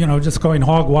just going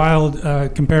hog wild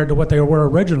compared to what they were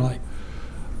originally.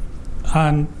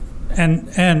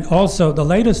 And also the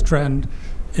latest trend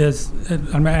is,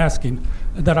 I'm asking,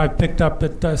 that I've picked up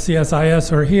at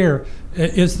CSIS or here,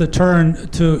 is the turn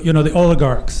to the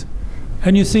oligarchs.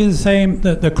 And you see the same,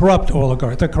 the corrupt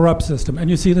oligarch, the corrupt system. And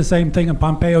you see the same thing in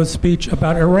Pompeo's speech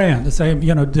about Iran, the same,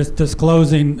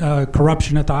 disclosing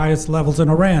corruption at the highest levels in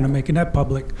Iran and making that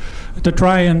public, to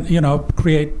try and,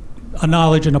 create a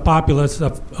knowledge and a populace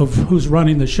of who's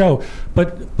running the show.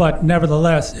 But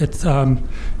nevertheless,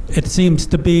 it seems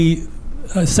to be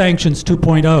sanctions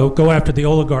 2.0, go after the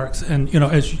oligarchs, and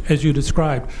as you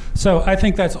described. So I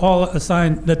think that's all a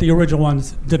sign that the original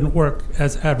ones didn't work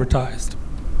as advertised.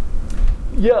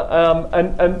 Yeah,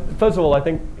 and first of all, I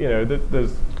think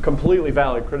there's completely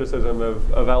valid criticism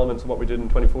of elements of what we did in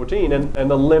 2014, and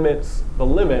the limits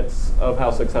of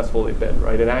how successful they've been,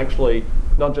 right? And actually,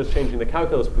 not just changing the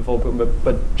calculus before Putin,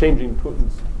 but changing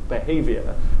Putin's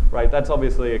behavior, right? That's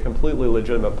obviously a completely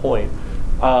legitimate point.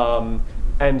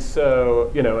 And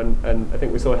so, and I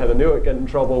think we saw Heather Newitt get in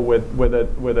trouble with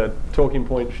a talking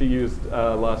point she used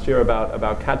last year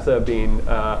about CATSA being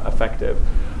effective.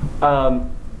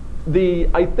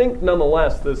 I think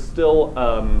nonetheless there's still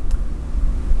a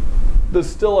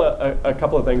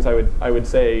couple of things I would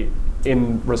say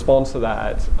in response to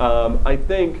that. I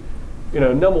think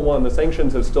number one, the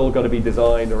sanctions have still got to be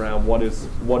designed around what is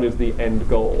the end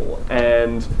goal,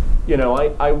 and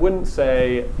I wouldn't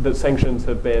say that sanctions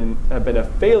have been a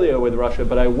failure with Russia,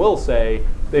 but I will say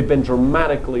they've been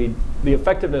the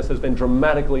effectiveness has been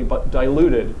dramatically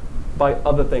diluted by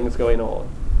other things going on,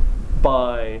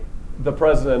 by the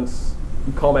president's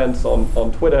comments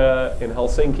on Twitter, in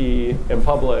Helsinki, in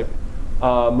public,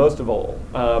 most of all,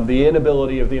 the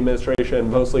inability of the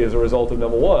administration, mostly as a result of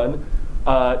number one,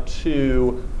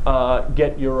 to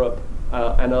get Europe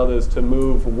and others to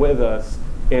move with us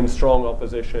in strong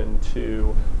opposition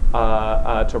to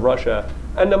Russia.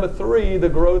 And number three, the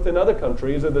growth in other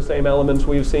countries of the same elements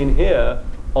we've seen here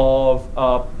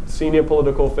of senior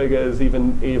political figures,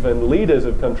 even leaders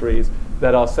of countries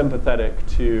that are sympathetic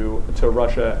to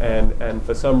Russia and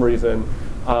for some reason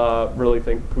really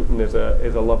think Putin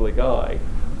is a lovely guy.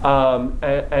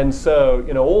 And so,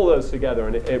 all those together,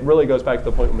 and it really goes back to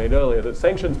the point we made earlier, that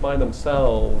sanctions by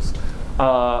themselves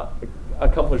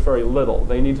accomplish very little.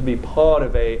 They need to be part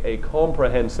of a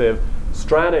comprehensive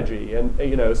strategy,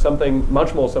 and something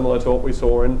much more similar to what we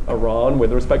saw in Iran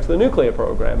with respect to the nuclear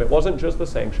program. It wasn't just the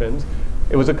sanctions.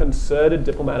 It was a concerted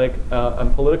diplomatic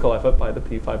and political effort by the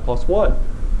P5+1.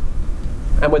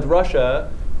 And with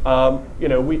Russia,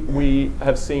 we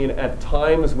have seen at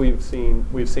times we've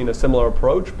seen a similar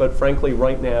approach, but frankly,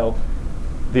 right now,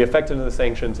 the effectiveness of the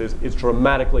sanctions is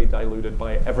dramatically diluted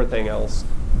by everything else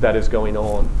that is going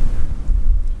on.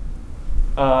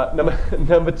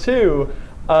 Number two.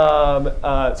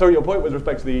 Sorry, your point with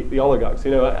respect to the oligarchs.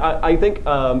 I think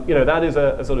that is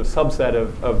a sort of subset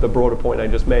of the broader point I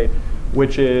just made,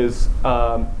 which is,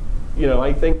 I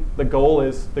think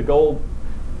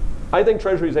I think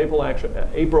Treasury's April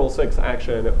 6th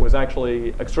action was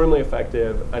actually extremely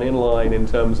effective and in line in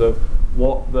terms of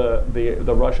what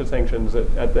the Russia sanctions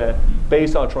at their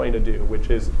base are trying to do, which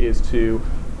is to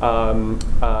and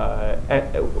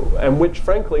which,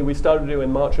 frankly, we started to do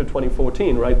in March of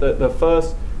 2014, right? The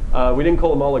first, we didn't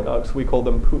call them oligarchs, we called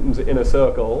them Putin's inner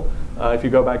circle, if you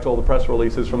go back to all the press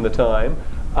releases from the time.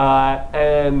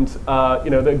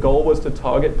 The goal was to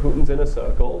target Putin's inner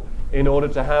circle in order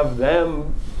to have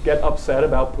them get upset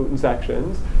about Putin's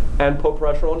actions and put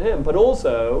pressure on him, but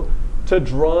also to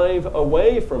drive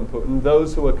away from Putin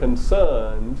those who are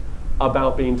concerned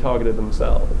about being targeted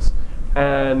themselves.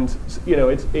 And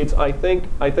I think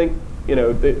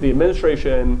the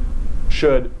administration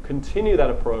should continue that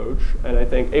approach, and I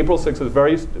think April 6th is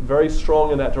very, very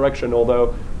strong in that direction,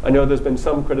 although I know there's been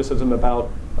some criticism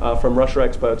from Russia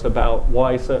experts about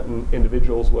why certain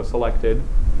individuals were selected.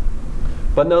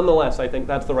 But nonetheless, I think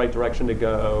that's the right direction to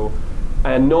go,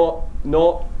 and not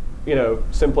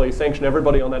simply sanction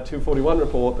everybody on that 241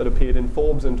 report that appeared in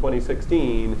Forbes in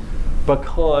 2016,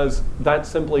 because that's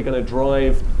simply going to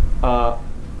drive,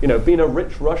 being a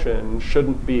rich Russian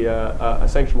shouldn't be a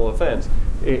sanctionable offense.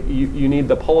 You need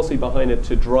the policy behind it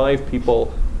to drive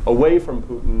people away from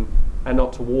Putin and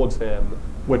not towards him,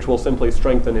 which will simply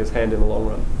strengthen his hand in the long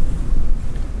run.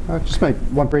 I'll just make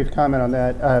one brief comment on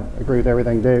that. I agree with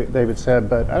everything David said,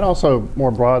 but I'd also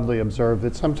more broadly observe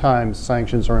that sometimes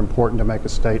sanctions are important to make a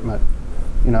statement,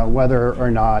 whether or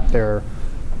not they're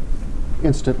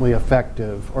instantly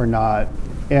effective or not.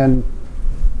 And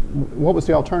what was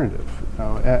the alternative?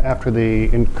 After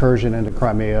the incursion into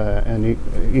Crimea and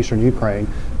eastern Ukraine,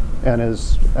 and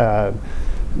as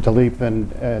Dilip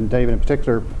and David in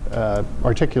particular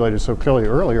articulated so clearly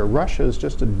earlier, Russia is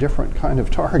just a different kind of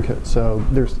target. So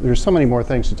there's so many more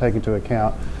things to take into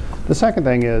account. The second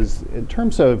thing is, in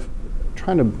terms of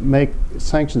trying to make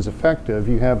sanctions effective,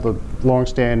 you have the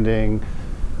long-standing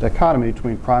dichotomy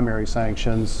between primary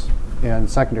sanctions and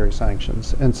secondary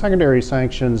sanctions. And secondary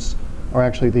sanctions are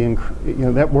actually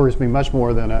that worries me much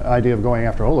more than an idea of going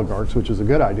after oligarchs, which is a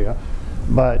good idea.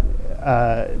 But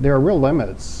there are real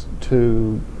limits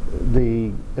to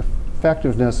the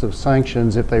effectiveness of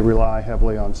sanctions if they rely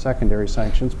heavily on secondary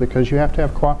sanctions, because you have to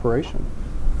have cooperation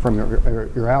from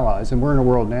your allies. And we're in a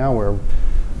world now where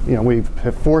we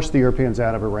have forced the Europeans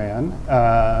out of Iran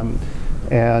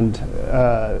and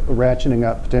ratcheting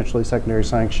up potentially secondary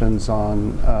sanctions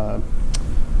on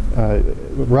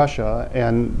Russia,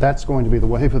 and that's going to be the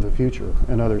wave of the future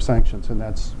and other sanctions, and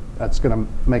that's going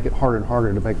to make it harder and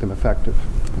harder to make them effective.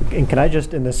 And can I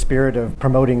just, in the spirit of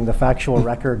promoting the factual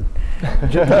record,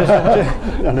 just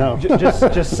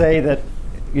say that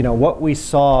what we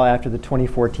saw after the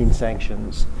 2014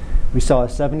 sanctions, we saw a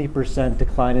 70%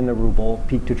 decline in the ruble,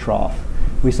 peak to trough.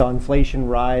 We saw inflation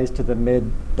rise to the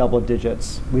mid-double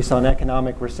digits. We saw an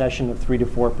economic recession of 3 to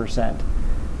 4%.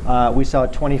 We saw a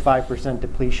 25%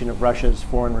 depletion of Russia's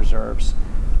foreign reserves.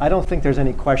 I don't think there's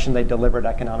any question they delivered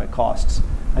economic costs.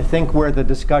 I think where the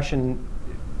discussion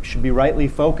should be rightly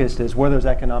focused is were those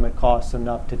economic costs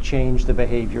enough to change the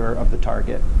behavior of the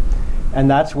target? And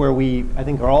that's where we, I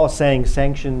think, are all saying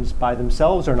sanctions by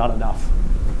themselves are not enough.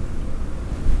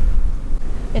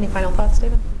 Any final thoughts,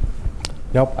 David?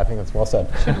 Nope, I think that's well said.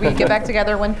 Should we get back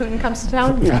together when Putin comes to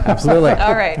town? Absolutely.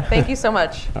 All right. Thank you so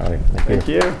much. All right, Thank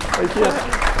you. Thank you.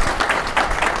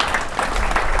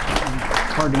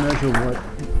 Hard to measure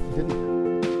what